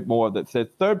was a bit more that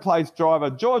said, third place driver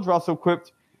George Russell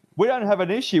quipped, "We don't have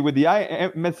an issue with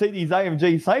the Mercedes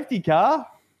AMG safety car."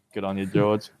 Good on you,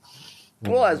 George.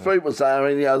 Well, as people say,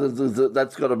 I mean,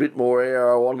 that's got a bit more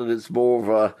aero on it. It's more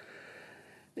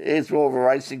of a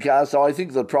racing car, so I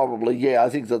think that probably,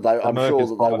 I'm sure that they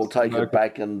will take it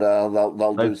back and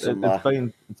they'll do some.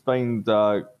 It's been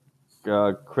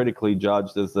critically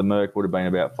judged as the Merc would have been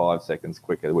about 5 seconds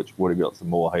quicker, which would have got some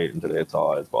more heat into their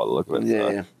tyres by the look of it.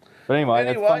 Yeah. So. But anyway,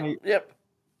 that's funny. Yep.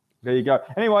 There you go.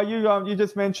 Anyway, you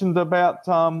just mentioned about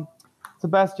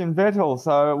Sebastian Vettel.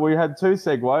 So we had two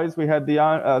segues. We had the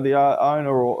owner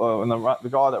and the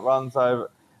guy that runs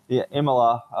over the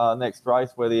Imola next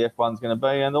race where the F1's going to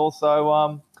be, and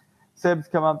also Seb's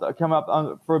come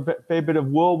up for a fair bit of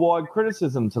worldwide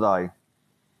criticism today.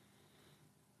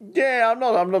 Yeah,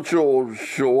 I'm not sure.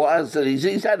 As I said,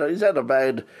 he's had a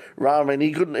bad run. I mean,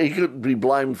 he couldn't be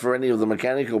blamed for any of the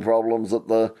mechanical problems that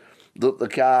the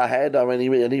car had. I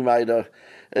mean, he made a.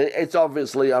 It's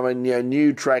obviously, I mean,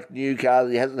 new track, new car.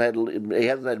 He hasn't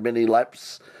had many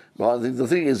laps. Well, the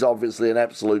thing is obviously an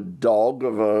absolute dog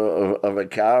of a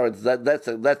car.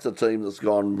 That's a team that's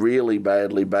gone really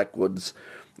badly backwards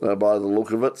by the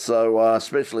look of it. So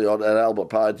especially at Albert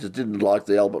Park, just didn't like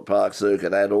the Albert Park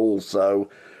circuit at all. So.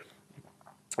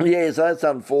 Yeah, so that's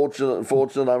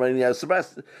unfortunate. I mean,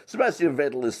 Sebastian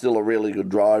Vettel is still a really good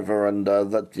driver, and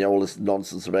that all this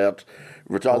nonsense about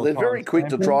retire. They're very quick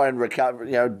to try and recover.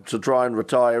 To try and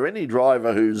retire any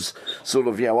driver who's sort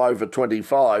of over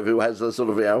 25, who has a sort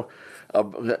of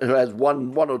who has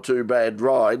one or two bad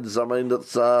rides. I mean,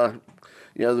 it's they're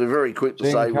very quick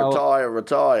to say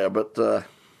retire, but.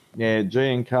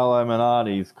 Giancarlo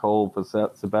Minardi's called for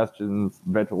Sebastian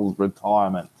Vettel's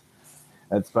retirement.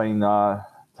 It's been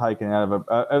taken out of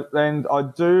it. And I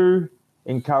do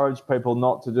encourage people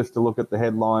not to just to look at the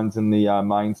headlines in the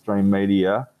mainstream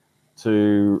media,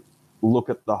 to look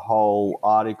at the whole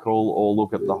article or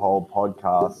look at the whole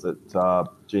podcast that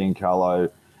Giancarlo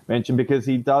mentioned, because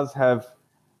he does have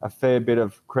a fair bit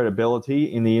of credibility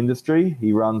in the industry.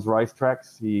 He runs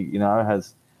racetracks. He,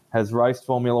 has raced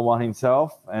Formula One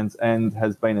himself and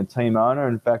has been a team owner.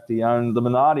 In fact, he owned the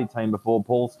Minardi team before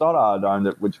Paul Stoddard owned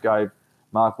it, which gave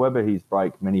Mark Webber his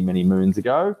break many, many moons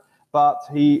ago. But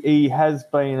he has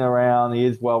been around. He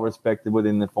is well respected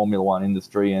within the Formula One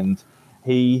industry, and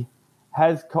he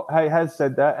has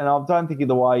said that. And I don't think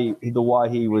the way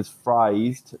he was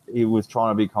phrased, he was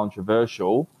trying to be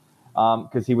controversial,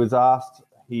 because he was asked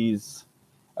his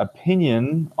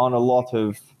opinion on a lot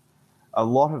of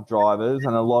drivers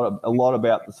and a lot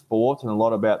about the sport and a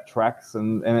lot about tracks,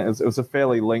 and it was a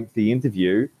fairly lengthy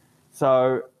interview.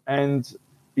 So, and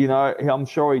I'm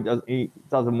sure he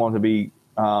doesn't want to be,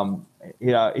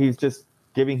 he's just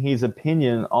giving his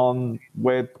opinion on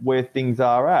where things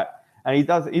are at, and he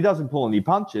doesn't pull any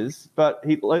punches, but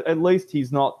at least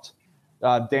he's not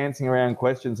dancing around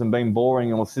questions and being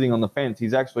boring or sitting on the fence.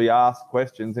 He's actually asked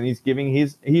questions and he's giving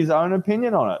his own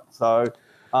opinion on it. So,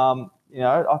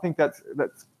 I think that's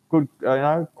good.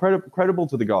 Credible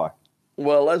to the guy.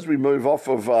 Well, as we move off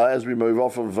of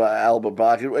Albert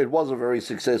Park, it was very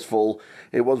successful,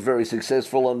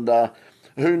 and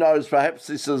who knows? Perhaps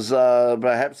this is. I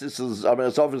mean,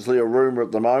 it's obviously a rumor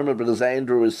at the moment, but as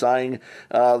Andrew is saying,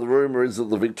 the rumor is that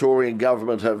the Victorian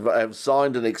government have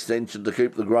signed an extension to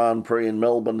keep the Grand Prix in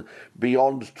Melbourne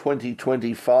beyond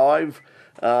 2025.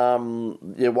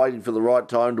 Waiting for the right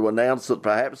time to announce it,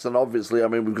 perhaps. And obviously, I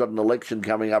mean, we've got an election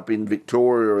coming up in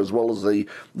Victoria as well as the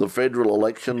federal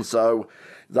election, so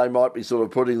they might be sort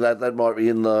of putting that might be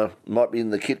in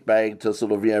the kit bag to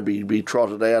sort of be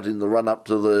trotted out in the run up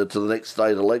to the next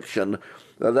state election.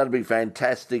 That'd be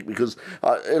fantastic, because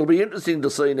it'll be interesting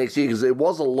to see next year, because there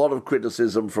was a lot of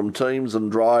criticism from teams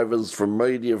and drivers, from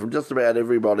media, from just about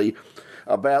everybody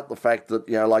about the fact that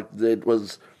it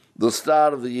was the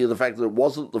start of the year, the fact that it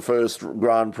wasn't the first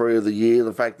Grand Prix of the year,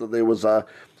 the fact that there was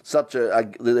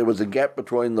there was a gap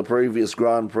between the previous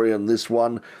Grand Prix and this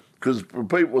one, because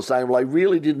people were saying, well, they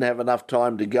really didn't have enough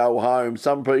time to go home.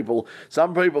 Some people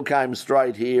came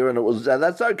straight here, and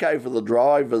that's okay for the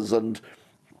drivers, and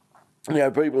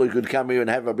people who could come here and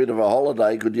have a bit of a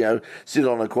holiday could, sit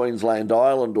on a Queensland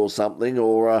island or something,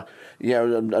 or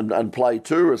and play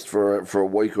tourist for a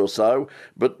week or so.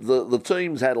 But the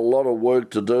teams had a lot of work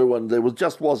to do, and there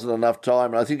wasn't enough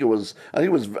time. And I think it was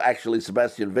actually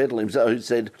Sebastian Vettel himself who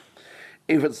said,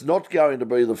 if it's not going to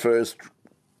be the first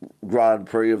Grand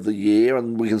Prix of the year,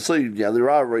 and we can see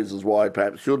there are reasons why it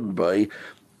perhaps shouldn't be,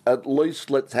 at least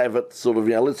let's have it sort of,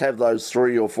 let's have those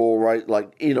 3 or 4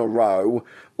 in a row,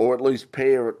 or at least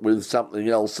pair it with something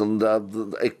else. And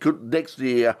it could next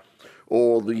year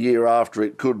or the year after,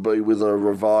 it could be with a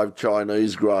revived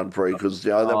Chinese Grand Prix, because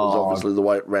that was obviously the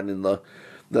way it ran in the.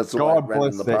 That's the way it ran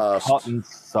in the past. Cotton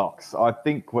socks. I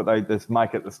think what they just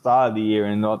make at the start of the year,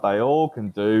 and what they all can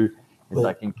do is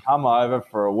they can come over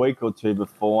for a week or two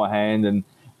beforehand, and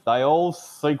they all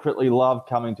secretly love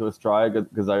coming to Australia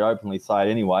because they openly say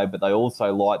it anyway, but they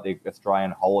also like the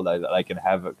Australian holiday that they can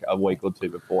have a week or two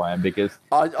beforehand. Because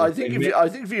I think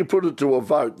if you put it to a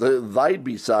vote, they'd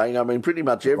be saying, I mean, pretty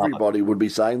much everybody would be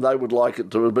saying they would like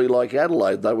it to be like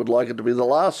Adelaide. They would like it to be the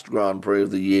last Grand Prix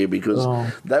of the year because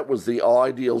that was the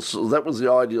ideal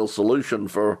solution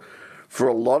for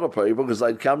a lot of people, because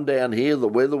they'd come down here, the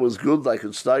weather was good, they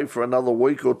could stay for another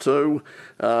week or two.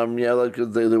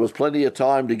 There was plenty of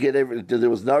time to get there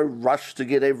was no rush to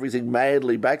get everything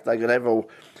madly back. They could have a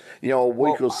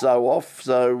week or so off.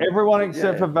 So everyone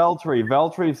except for Valtteri.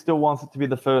 Valtteri still wants it to be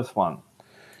the first one.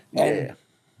 Yeah.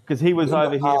 Because he was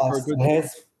over here for a good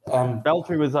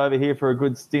Valtteri was over here for a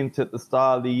good stint at the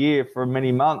start of the year for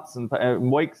many months and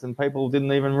weeks, and people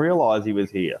didn't even realise he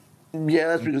was here. Yeah,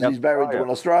 that's because he's married to an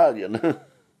Australian.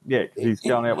 Yeah, because he's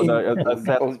going out with a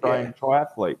South Australian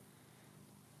triathlete.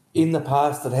 In the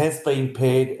past, it has been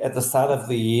paired at the start of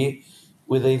the year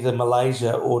with either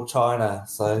Malaysia or China.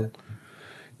 So,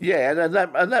 yeah, and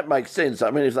that makes sense. I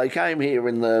mean, if they came here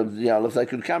if they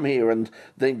could come here and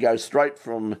then go straight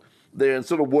from there and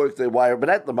sort of work their way. But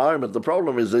at the moment, the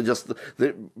problem is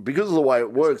because of the way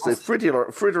it works, they're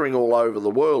frittering all over the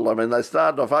world. I mean, they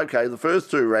started off, okay, the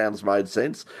first two rounds made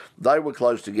sense. They were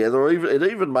close together. It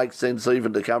even makes sense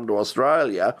even to come to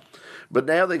Australia. But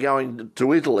now they're going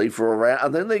to Italy for a round,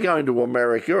 and then they're going to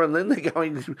America, and then they're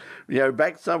going,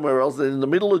 back somewhere else. Then in the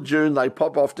middle of June, they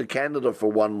pop off to Canada for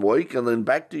 1 week, and then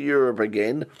back to Europe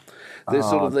again. They're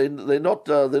they're not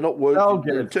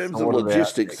working in terms of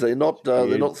logistics. They're not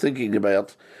thinking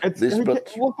about this.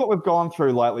 But look what we've gone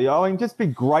through lately. I mean, just be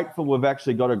grateful we've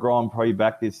actually got a Grand Prix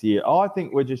back this year. I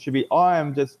think we just should be. I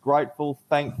am just grateful,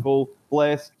 thankful,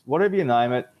 blessed, whatever you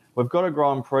name it. We've got a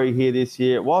Grand Prix here this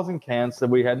year. It wasn't cancelled.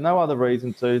 We had no other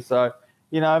reason to. So,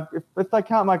 if they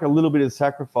can't make a little bit of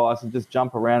sacrifice and just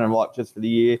jump around and just for the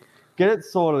year, get it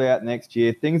sorted out next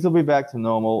year. Things will be back to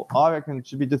normal. I reckon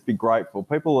should just be grateful.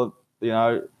 People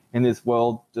are, in this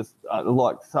world just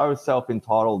so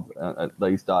self-entitled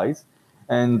these days.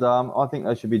 And I think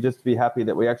they should be happy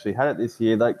that we actually had it this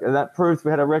year. And that proves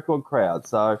we had a record crowd.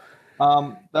 So,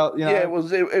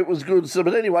 it was good. So,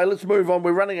 but anyway, let's move on.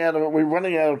 We're running out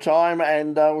of time,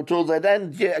 and we'll talk that.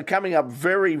 And coming up,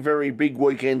 very very big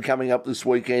weekend coming up this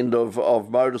weekend of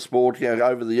motorsport.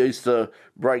 Over the Easter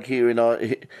break here in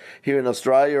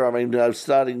Australia. I mean,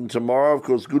 starting tomorrow, of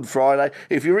course, Good Friday.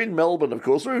 If you're in Melbourne, of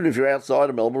course, or even if you're outside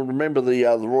of Melbourne, remember the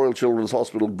Royal Children's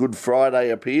Hospital Good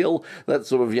Friday appeal. That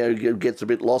sort of gets a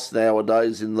bit lost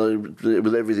nowadays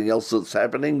with everything else that's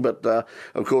happening. But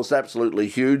of course, absolutely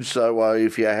huge. So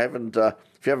if you haven't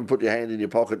put your hand in your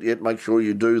pocket yet, make sure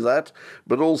you do that.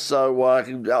 But also,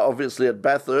 obviously at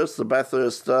Bathurst, the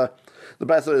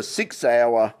Bathurst 6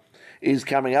 hour is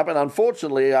coming up. And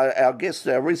unfortunately, our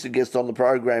recent guest on the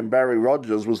program, Barry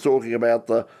Rogers, was talking about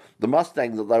the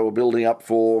Mustang that they were building up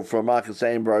for Marcus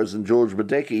Ambrose and George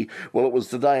Badecki. Well, it was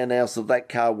today announced that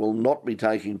car will not be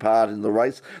taking part in the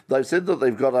race. They've said that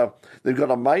they've got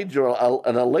a major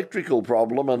an electrical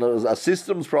problem and a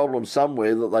systems problem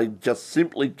somewhere that they just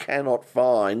simply cannot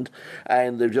find,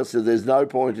 and they've just said there's no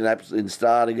point in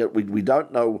starting it. We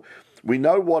don't know. We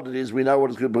know what it is, we know what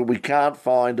it's good, but we can't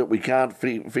find it, we can't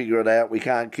figure it out, we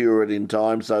can't cure it in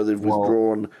time, so they've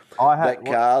withdrawn that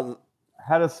car.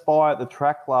 Had a spy at the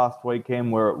track last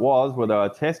weekend where they were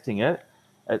testing it.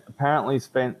 It apparently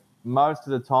spent most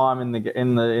of the time in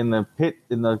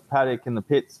the paddock in the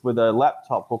pits with a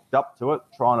laptop hooked up to it,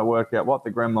 trying to work out what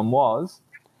the gremlin was.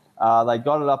 They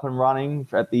got it up and running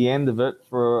at the end of it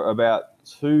for about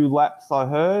 2 laps, I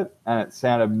heard, and it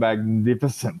sounded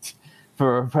magnificent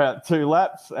for about 2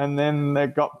 laps, and then they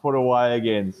got put away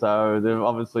again. So they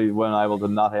obviously weren't able to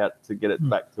nut out to get it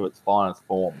back to its finest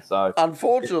form. So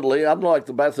unfortunately, unlike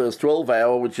the Bathurst 12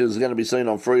 hour, which is going to be seen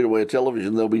on free-to-air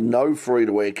television, there'll be no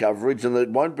free-to-air coverage, and it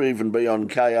won't even be on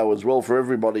KO as well for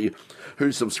everybody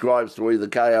who subscribes to either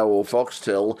KO or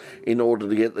Foxtel in order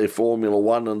to get their Formula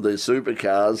One and their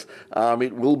supercars.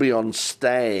 It will be on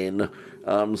Stan.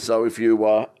 So if you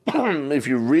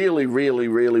really, really,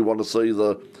 really want to see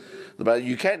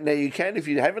you can if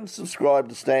you haven't subscribed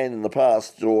to Stan in the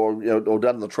past or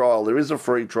done the trial, there is a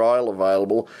free trial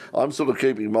available. I'm sort of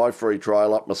keeping my free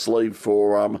trial up my sleeve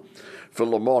for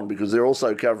Le Mans because they're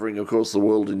also covering, of course, the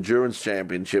World Endurance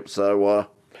Championship. So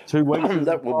 2 weeks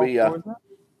that will be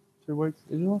 2 weeks,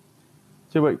 isn't it?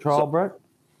 2 week trial, Brett.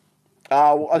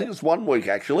 I think it's 1 week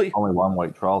actually. Only 1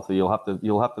 week trial, so you'll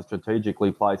have to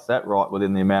strategically place that right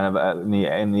within the amount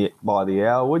of by the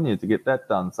hour, wouldn't you, to get that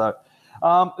done? So.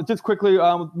 Just quickly,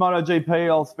 MotoGP,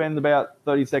 I'll spend about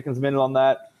 30 seconds a minute on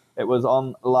that. It was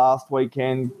on last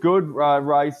weekend. Good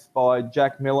race by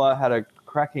Jack Miller. Had a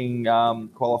cracking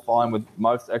qualifying with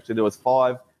most. Actually, there was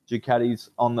 5 Ducatis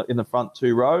in the front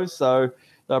 2 rows, so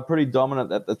they're pretty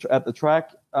dominant at the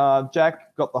track.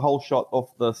 Jack got the whole shot off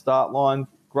the start line.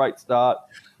 Great start.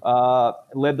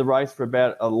 Led the race for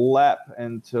about a lap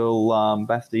until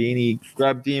Bastianini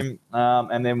grabbed him,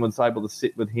 and then was able to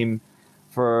sit with him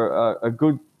for a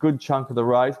good chunk of the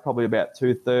race, probably about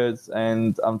 2/3,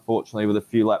 and unfortunately, with a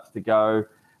few laps to go,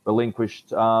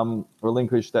 relinquished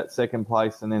that second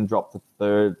place and then dropped to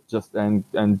third, just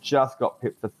got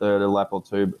pipped for third a lap or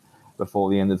two before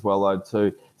the end as well, though,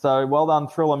 too. So well done,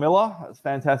 Thriller Miller. It's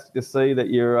fantastic to see that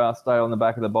you stayed on the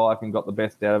back of the bike and got the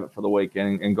best out of it for the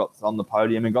weekend and got on the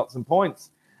podium and got some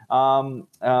points.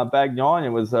 Bagnaia, it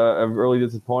was really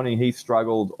disappointing. He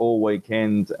struggled all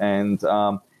weekend, and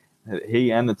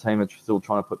he and the team are still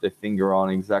trying to put their finger on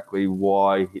exactly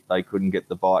why they couldn't get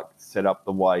the bike set up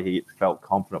the way he felt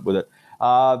confident with it.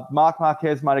 Marc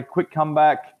Marquez made a quick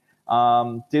comeback.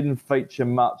 Didn't feature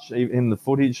much in the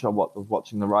footage. I was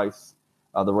watching the race,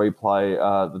 the replay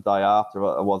the day after.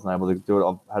 I wasn't able to do it.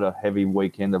 I've had a heavy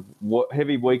week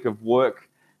of work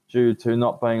due to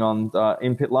not being on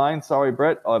in pit lane. Sorry,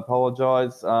 Brett. I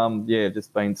apologise.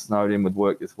 Just been snowed in with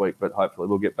work this week, but hopefully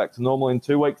we'll get back to normal in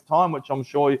 2 weeks' time, which I'm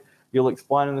sure you'll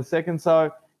explain in a second.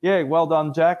 So, yeah, well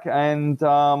done, Jack. And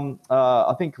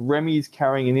I think Remy's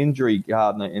carrying an injury,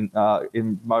 Gardner,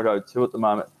 in Moto 2 at the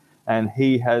moment. And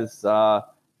he has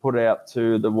put out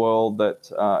to the world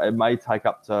that it may take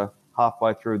up to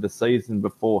halfway through the season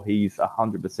before he's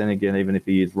 100% again, even if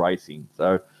he is racing.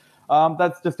 So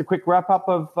that's just a quick wrap-up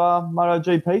of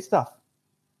MotoGP stuff.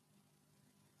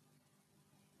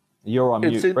 You're on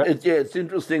mute, Brett. It's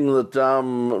interesting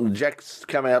that Jack's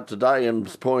come out today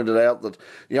and pointed out that,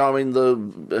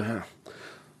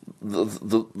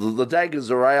 the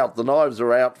daggers are out, the knives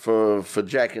are out for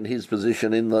Jack and his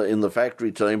position in the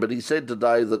factory team. But he said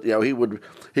today that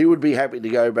he would be happy to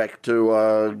go back to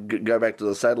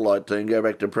the satellite team, go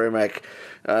back to Premac,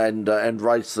 and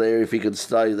race there if he could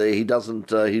stay there. He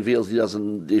doesn't. He feels he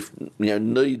doesn't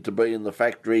need to be in the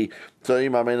factory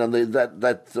team. I mean, and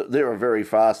they're a very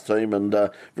fast team and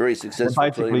very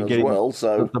successful team as well.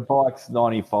 So the bike's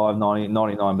 95, 90,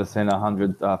 99%,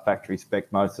 100 factory spec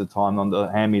most of the time on the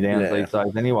hand-me-downs these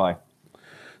days anyway.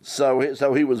 So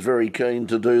he was very keen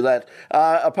to do that.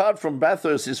 Apart from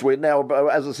Bathurst this week, now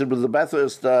as I said, with the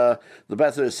Bathurst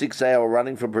 6-hour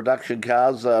running for production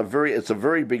cars, it's a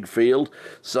very big field.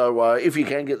 So if you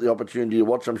can get the opportunity to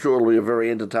watch, I'm sure it'll be a very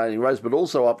entertaining race. But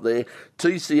also up there,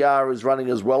 TCR is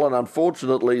running as well, and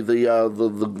unfortunately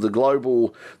the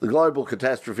global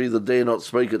catastrophe that dare not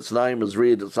speak its name has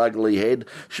reared its ugly head.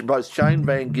 Both Shane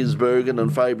Van Gisbergen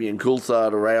and Fabian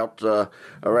Coulthard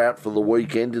are out for the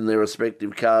weekend in their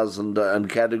respective cars and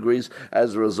categories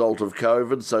as a result of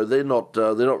COVID, so they're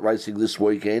not racing this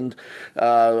weekend.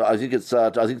 I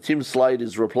think Tim Slade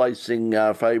is replacing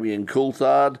Fabian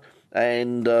Coulthard,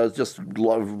 and just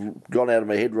gone out of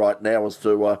my head right now as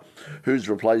to who's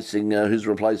replacing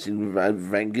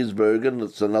Van Gisbergen.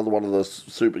 It's another one of the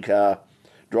supercar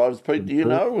drivers. Pete, do you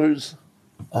know who's?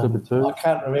 I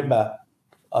can't remember.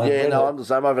 I'm the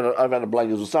same. I've had a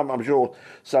blank as well. I'm sure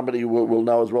somebody will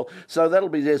know as well. So that'll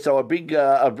be there. So a big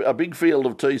field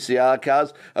of TCR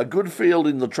cars, a good field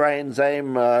in the Trans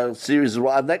Am series as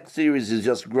well. And that series is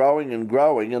just growing and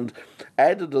growing. And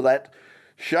added to that,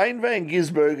 Shane Van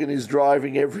Gisbergen is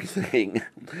driving everything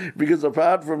because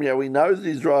apart from, we know that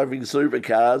he's driving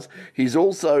supercars, he's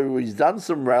done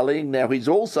some rallying. Now he's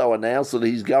also announced that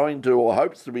he's going to, or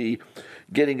hopes to be,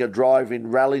 getting a drive in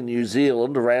Rally New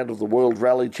Zealand, a round of the World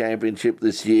Rally Championship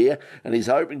this year, and he's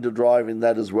hoping to drive in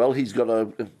that as well. He's got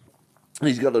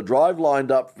a drive lined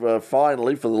up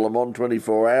finally for the Le Mans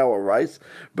 24-hour race,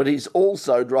 but he's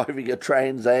also driving a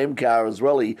Trans Am car as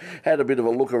well. He had a bit of a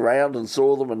look around and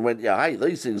saw them and went, hey,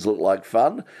 these things look like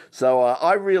fun. So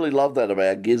I really love that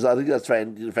about Giz. I think that's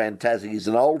fantastic. He's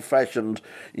an old-fashioned,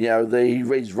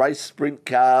 he's raced sprint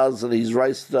cars and he's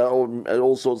raced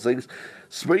all sorts of things.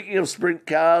 Speaking of sprint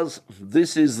cars,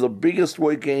 this is the biggest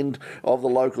weekend of the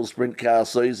local sprint car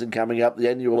season coming up. The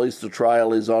annual Easter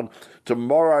Trail is on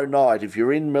tomorrow night. If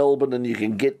you're in Melbourne and you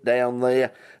can get down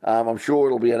there, I'm sure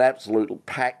it'll be an absolute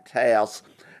packed house.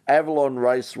 Avalon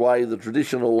Raceway, the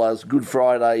traditional Good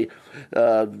Friday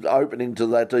opening to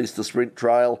that Easter Sprint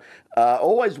Trail.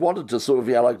 Always wanted to sort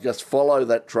of, just follow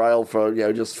that trail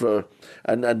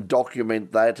and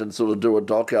document that and sort of do a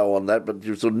doco on that, but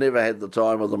you sort of never had the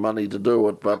time or the money to do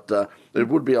it. But it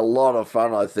would be a lot of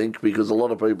fun, I think, because a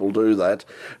lot of people do that.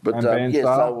 But yes,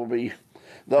 they'll be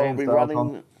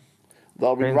running.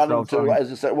 They'll be running to,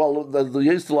 as I said, well, the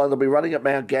Easter line, they'll be running at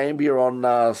Mount Gambier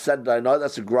on Saturday night.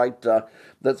 That's a great,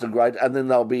 and then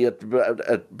they'll be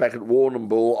back at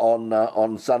Warrnambool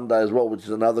on Sunday as well, which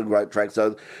is another great track.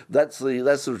 So that's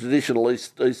the traditional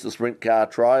Easter Sprint Car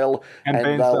Trail. And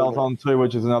Bairnsdale's on too,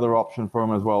 which is another option for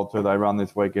them as well too. They run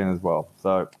this weekend as well.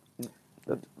 So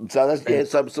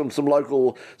that's some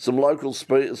local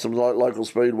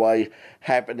speedway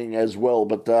happening as well.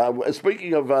 But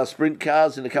speaking of sprint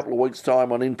cars, in a couple of weeks'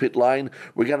 time on In Pit Lane,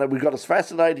 we've got a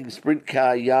fascinating sprint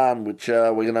car yarn which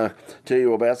we're going to tell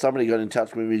you about. Somebody got in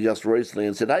touch with me just recently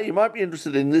and said, "Hey, you might be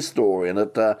interested in this story." And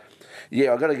I've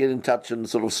got to get in touch and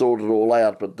sort of sort it all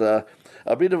out, but.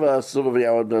 A bit of a sort of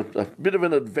a bit of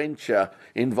an adventure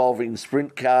involving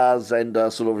sprint cars and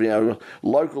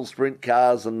local sprint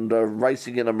cars and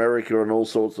racing in America and all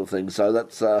sorts of things. So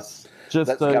that's just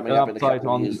that's an coming up in a update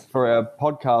couple of years. For our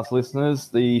podcast listeners.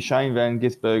 The Shane Van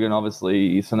Gisbergen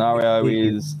obviously scenario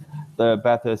is the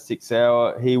Bathurst 6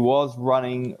 Hour. He was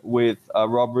running with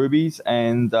Rob Rubies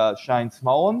and Shane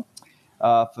Smollen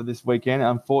for this weekend.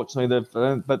 Unfortunately,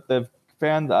 they've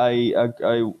found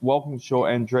a Walkinshaw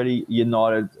Andretti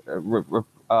United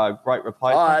great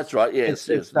replacement. Oh, that's right. Yes,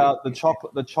 it's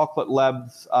the Chocolate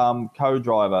Labs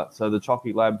co-driver. So the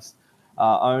Chocolate Labs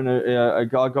owner, a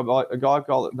guy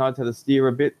knows how to steer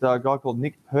a bit. A guy called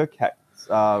Nick Percat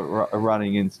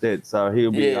running instead. So he'll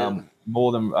be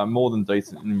more than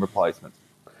decent in replacement.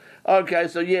 Okay,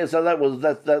 so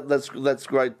that's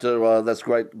great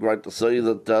to great to see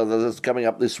that that's coming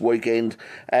up this weekend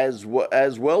as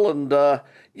well, and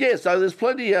so there's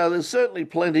certainly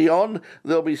plenty on.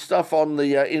 There'll be stuff on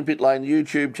the In Pit Lane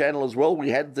YouTube channel as well. We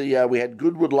had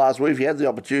Goodwood last week. If you had the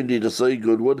opportunity to see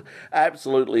Goodwood,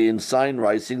 absolutely insane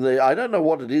racing. I don't know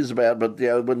what it is about, but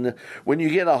when you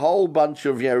get a whole bunch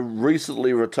of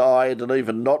recently retired and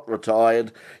even not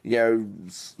retired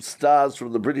stars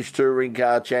from the British Touring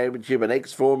Car Championship and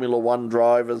ex-Formula One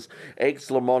drivers,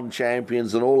 ex-Le Mans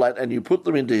champions and all that, and you put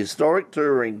them into historic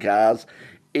touring cars,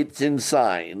 it's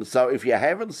insane. So if you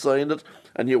haven't seen it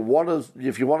and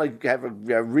if you want to have a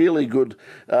really good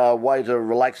way to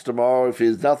relax tomorrow, if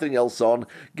there's nothing else on,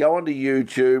 go onto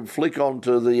YouTube, flick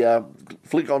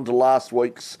onto last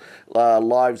week's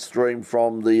live stream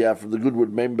from the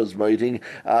Goodwood members meeting.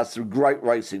 Some great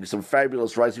racing, some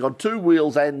fabulous racing on two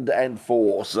wheels and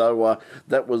four. So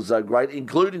that was great,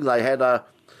 including they had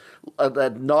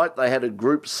at night they had a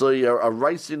Group C, a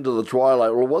race into the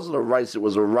twilight. Well, it wasn't a race, it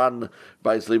was a run,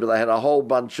 basically, but they had a whole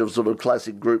bunch of sort of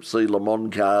classic Group C Le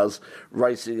Mans cars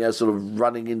racing, sort of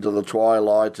running into the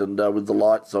twilight and with the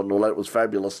lights on and all that. It was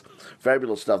fabulous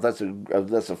stuff. That's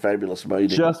a fabulous meeting.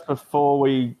 Just before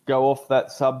we go off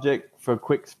that subject, for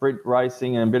quick sprint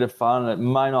racing and a bit of fun, it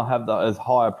may not have as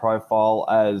high a profile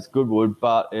as Goodwood,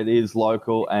 but it is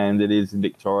local and it is in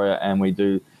Victoria, and we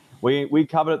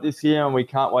covered it this year, and we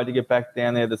can't wait to get back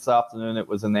down there. This afternoon it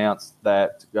was announced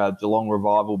that Geelong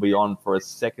Revival will be on for a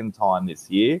second time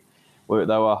this year. They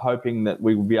were hoping that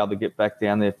we would be able to get back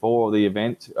down there for the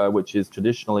event, which is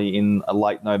traditionally in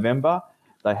late November.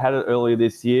 They had it earlier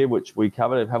this year, which we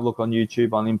covered. Have a look on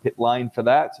YouTube on In Pit Lane for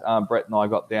that. Brett and I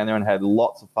got down there and had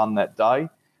lots of fun that day.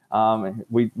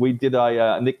 We did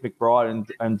a Nick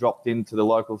McBride and dropped into the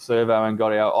local servo and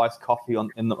got our iced coffee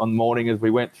on the morning as we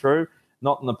went through.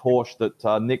 Not in the Porsche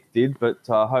that Nick did, but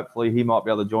hopefully he might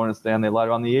be able to join us down there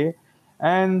later on in the year.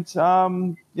 And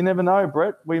you never know,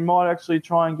 Brett. We might actually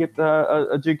try and get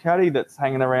a Ducati that's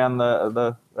hanging around at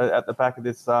the back of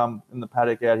this in the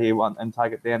paddock out here and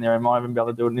take it down there, and might even be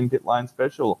able to do an In Pit Lane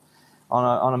special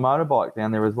on a motorbike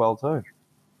down there as well too.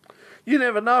 You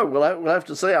never know. We'll have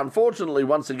to see. Unfortunately,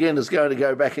 once again, it's going to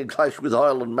go back and clash with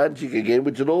Highland Magic again,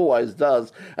 which it always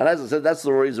does. And as I said, that's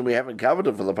the reason we haven't covered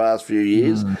it for the past few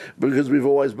years, because we've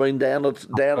always been down at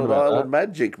Highland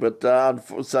Magic. But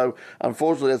so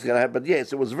unfortunately, that's going to happen. But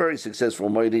yes, it was a very successful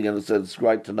meeting, and it's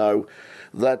great to know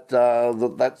that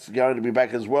that's going to be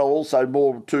back as well. Also,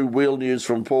 more two-wheel news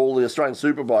from Paul. The Australian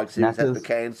Superbike Series had to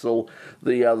cancel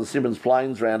the Symmons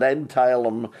Plains round, and the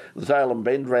Tailem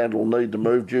Bend round will need to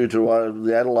move due to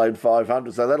the Adelaide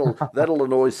 500. So that'll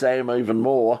annoy Sam even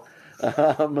more. Next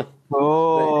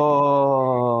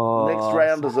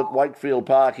round is at Wakefield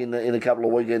Park in a couple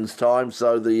of weekends' time.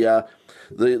 So the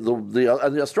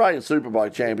Australian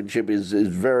Superbike Championship is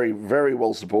very, very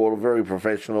well supported, very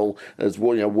professional. It's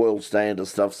world standard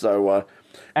stuff. So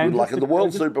good luck. And the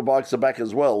World Superbikes are back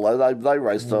as well. They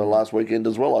raced last weekend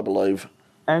as well, I believe.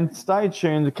 And stay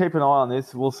tuned, keep an eye on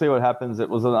this. We'll see what happens. It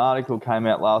was an article came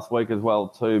out last week as well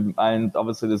too. And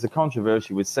obviously there's a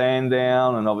controversy with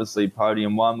Sandown and obviously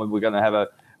Podium 1. We're going to have a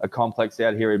complex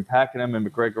out here in Pakenham and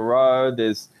McGregor Road.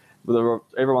 There's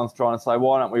everyone's trying to say,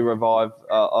 why don't we revive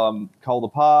Calder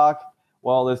Park?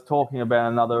 Well, there's talking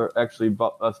about another, actually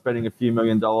spending a few $1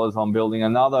 million on building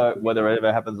another, whether it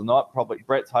ever happens or not. Probably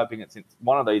Brett's hoping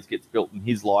one of these gets built in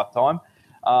his lifetime.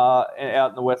 Out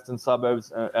in the western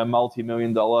suburbs, a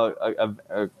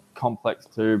multi-million-dollar complex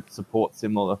to support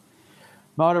similar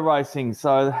motor racing.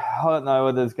 So I don't know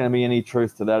whether there's going to be any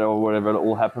truth to that or whatever it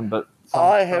will happen, but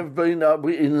I have been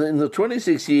in the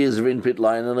 26 years of In Pit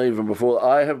Lane, and even before,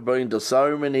 I have been to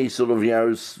so many sort of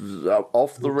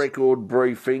off the record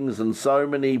briefings and so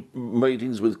many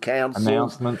meetings with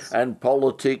councils and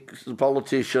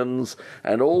politicians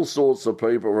and all sorts of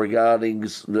people regarding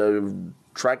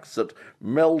tracks at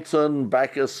Melton,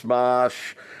 Bacchus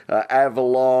Marsh,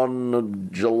 Avalon,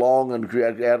 Geelong, and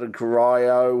out in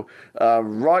Corio,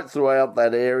 right throughout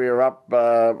that area,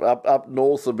 up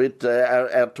north a bit,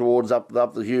 out towards up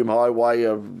the Hume Highway,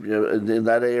 in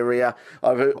that area.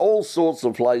 I've heard all sorts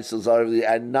of places over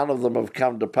there, and none of them have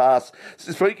come to pass.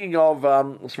 Speaking of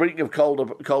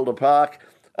Calder Park,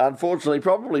 unfortunately,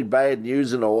 probably bad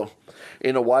news in a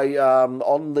way.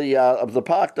 On the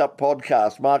Parked Up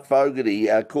podcast, Mark Fogarty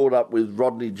caught up with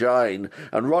Rodney Jane,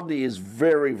 and Rodney is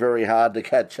very, very hard to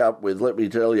catch up with, let me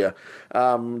tell you,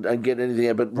 and get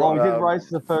anything. But he did race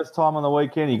the first time on the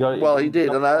weekend. He did,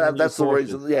 and that's the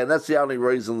reason. Yeah, and that's the only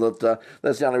reason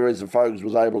Fogarty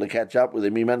was able to catch up with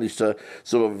him. He managed to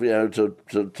sort of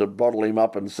to bottle him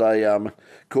up and say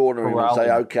corner him and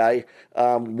say, okay,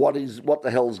 what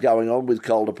the hell's going on with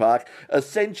Calder Park?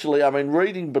 Essentially, I mean,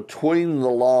 reading between the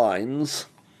lines,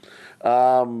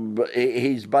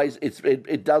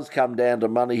 it does come down to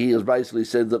money. He has basically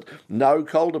said that no,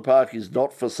 Calder Park is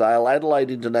not for sale.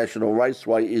 Adelaide International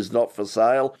Raceway is not for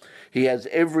sale. He has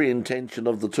every intention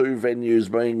of the two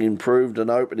venues being improved and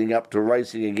opening up to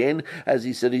racing again. As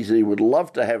he said, he would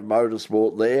love to have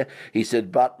motorsport there. He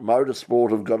said, but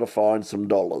motorsport have got to find some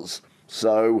dollars.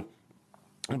 So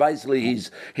basically,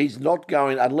 he's not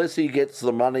going unless he gets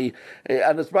the money,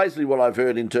 and it's basically what I've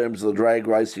heard in terms of the drag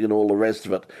racing and all the rest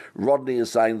of it. Rodney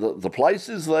is saying that the place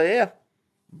is there,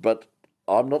 but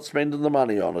I'm not spending the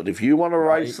money on it. If you want to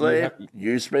race there,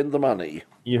 you spend the money.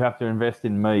 You have to invest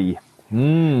in me.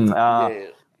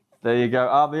 There you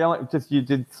go. You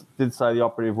did say the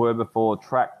operative word before,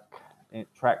 tracks in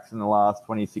the last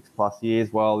 26 plus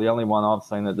years. Well, the only one I've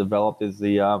seen that developed is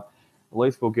at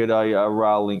least we'll get a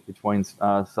rail link between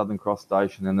Southern Cross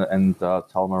Station and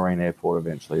Tullamarine Airport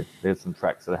eventually. There's some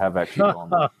tracks that have actually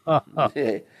gone.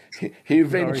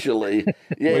 Eventually.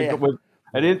 Yeah.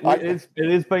 It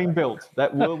is being built.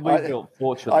 That will be built,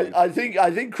 fortunately. I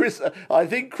think Chris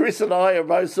and I are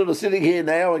both sort of sitting here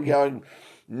now and going,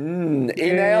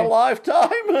 in our lifetime?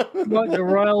 Like the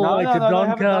railway to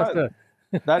Doncaster.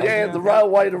 The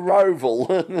railway to Roval.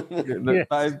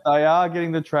 They are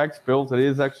getting the tracks built. It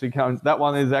is actually coming. That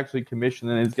one is actually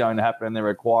commissioned and is going to happen. They're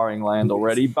acquiring land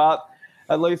already, but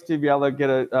at least you'll be able to get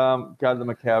go to the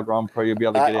Macau Grand Prix. You'll be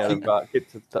able to get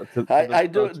to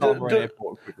airport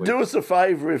quickly. Do us a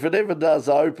favour if it ever does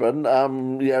open.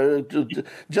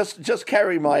 Just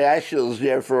carry my ashes,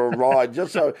 for a ride,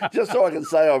 just so I can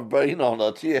say I've been on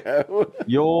it.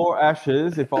 Your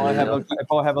ashes, if I have a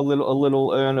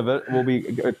little urn of it, will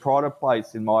be a pride of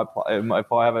place in my.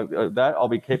 If I have that, I'll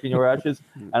be keeping your ashes,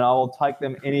 and I will take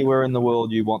them anywhere in the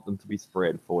world you want them to be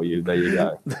spread for you. There you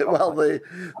go. Well,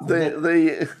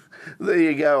 there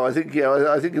you go. I think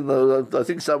I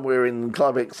think somewhere in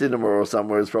Club X Cinema or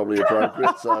somewhere is probably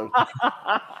appropriate. So.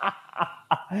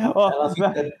 I'll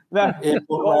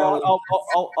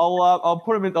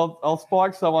put them in. I'll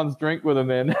spike someone's drink with them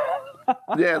then.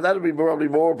 Yeah, that'd be probably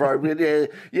more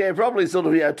appropriate. Yeah, probably sort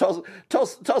of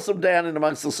toss them down in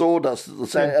amongst the sawdust at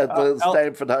the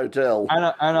Stanford Hotel.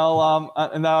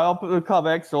 And I'll put the Club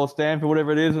X or Stanford,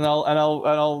 whatever it is, and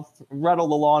I'll rattle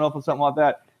the line off or something like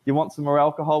that. You want some more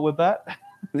alcohol with that?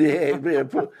 Yeah.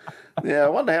 I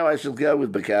wonder how I should go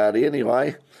with Bacardi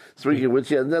anyway. Speaking of which,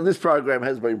 this program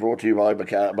has been brought to you by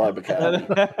Bacardi.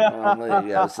 There you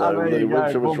go. So there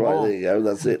you go.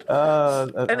 That's it.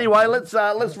 Anyway, let's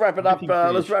wrap it up.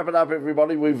 Let's wrap it up,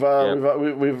 everybody. We've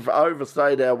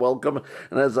overstayed our welcome,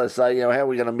 and as I say, how are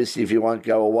we going to miss you if you won't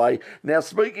go away? Now,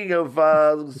 speaking of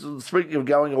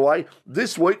going away,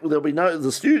 this week there'll be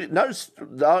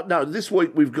this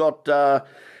week we've got.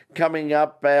 coming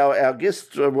up, our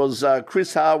guest was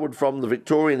Chris Harwood from the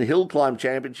Victorian Hill Climb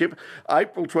Championship,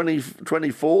 April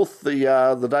 24th,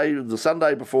 the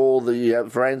Sunday before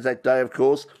for Anzac Day, of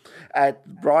course. At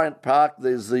Bryant Park,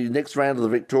 there's the next round of the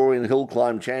Victorian Hill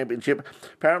Climb Championship.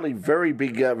 Apparently, very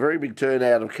big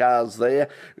turnout of cars there.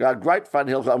 Great fun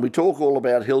hill climb. We talk all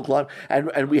about hill climb,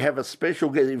 and we have a special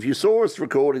guest. If you saw us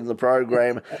recording the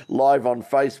program live on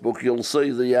Facebook, you'll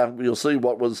see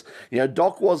what was.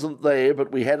 Doc wasn't there,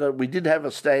 but we did have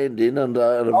a stand-in and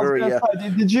a very.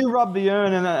 Did you rub the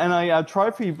urn and a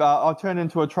trophy? I turned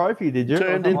into a trophy. Did you?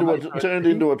 Turned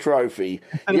into a trophy.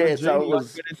 Yeah, so it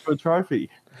was into a trophy.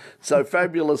 So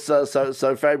fabulous, so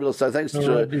fabulous. So thanks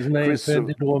to his name Chris. turned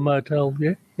into a motel,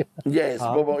 yeah? Yes,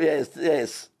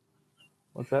 yes.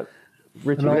 What's that?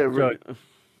 An old joke.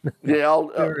 Yeah,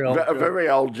 a very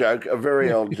old joke.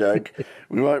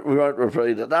 We won't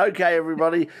repeat it. Okay,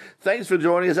 everybody, thanks for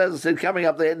joining us. As I said, coming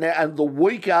up there now, and the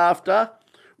week after,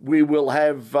 we will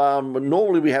have,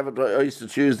 normally we have it Easter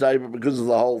Tuesday, but because of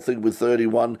the whole thing with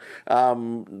 31,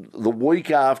 the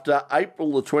week after,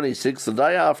 April the 26th, the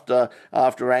day after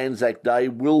Anzac Day,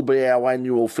 will be our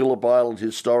annual Phillip Island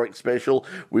Historic Special.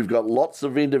 We've got lots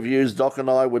of interviews. Doc and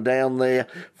I were down there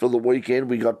for the weekend.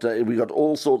 We got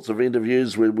all sorts of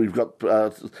interviews. We've got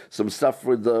some stuff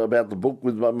about the book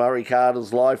with Murray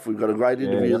Carter's life. We've got a great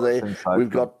interview there. We've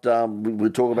got we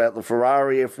talk about the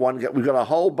Ferrari F1. We've got a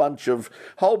whole bunch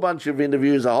of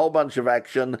interviews, a whole bunch of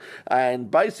action,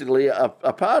 and basically,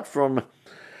 apart from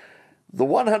the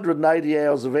 180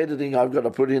 hours of editing I've got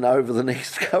to put in over the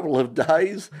next couple of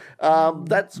days,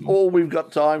 that's all we've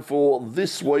got time for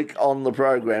this week on the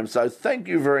program. So thank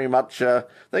you very much.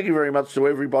 Thank you very much to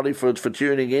everybody for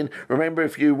tuning in. Remember,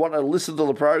 if you want to listen to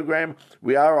the program,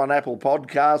 we are on Apple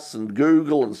Podcasts and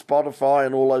Google and Spotify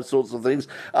and all those sorts of things.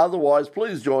 Otherwise,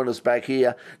 please join us back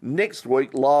here next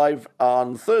week live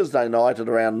on Thursday night at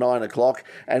around 9 o'clock,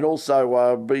 and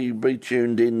also be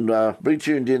tuned in. Be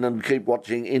tuned in and keep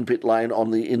watching In Pit Lane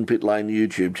on the In Pit Lane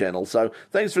YouTube channel. So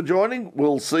thanks for joining.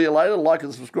 We'll see you later. Like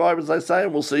and subscribe, as they say,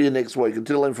 and we'll see you next week.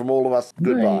 Until then, from all of us,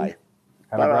 goodbye.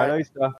 Have a great Easter.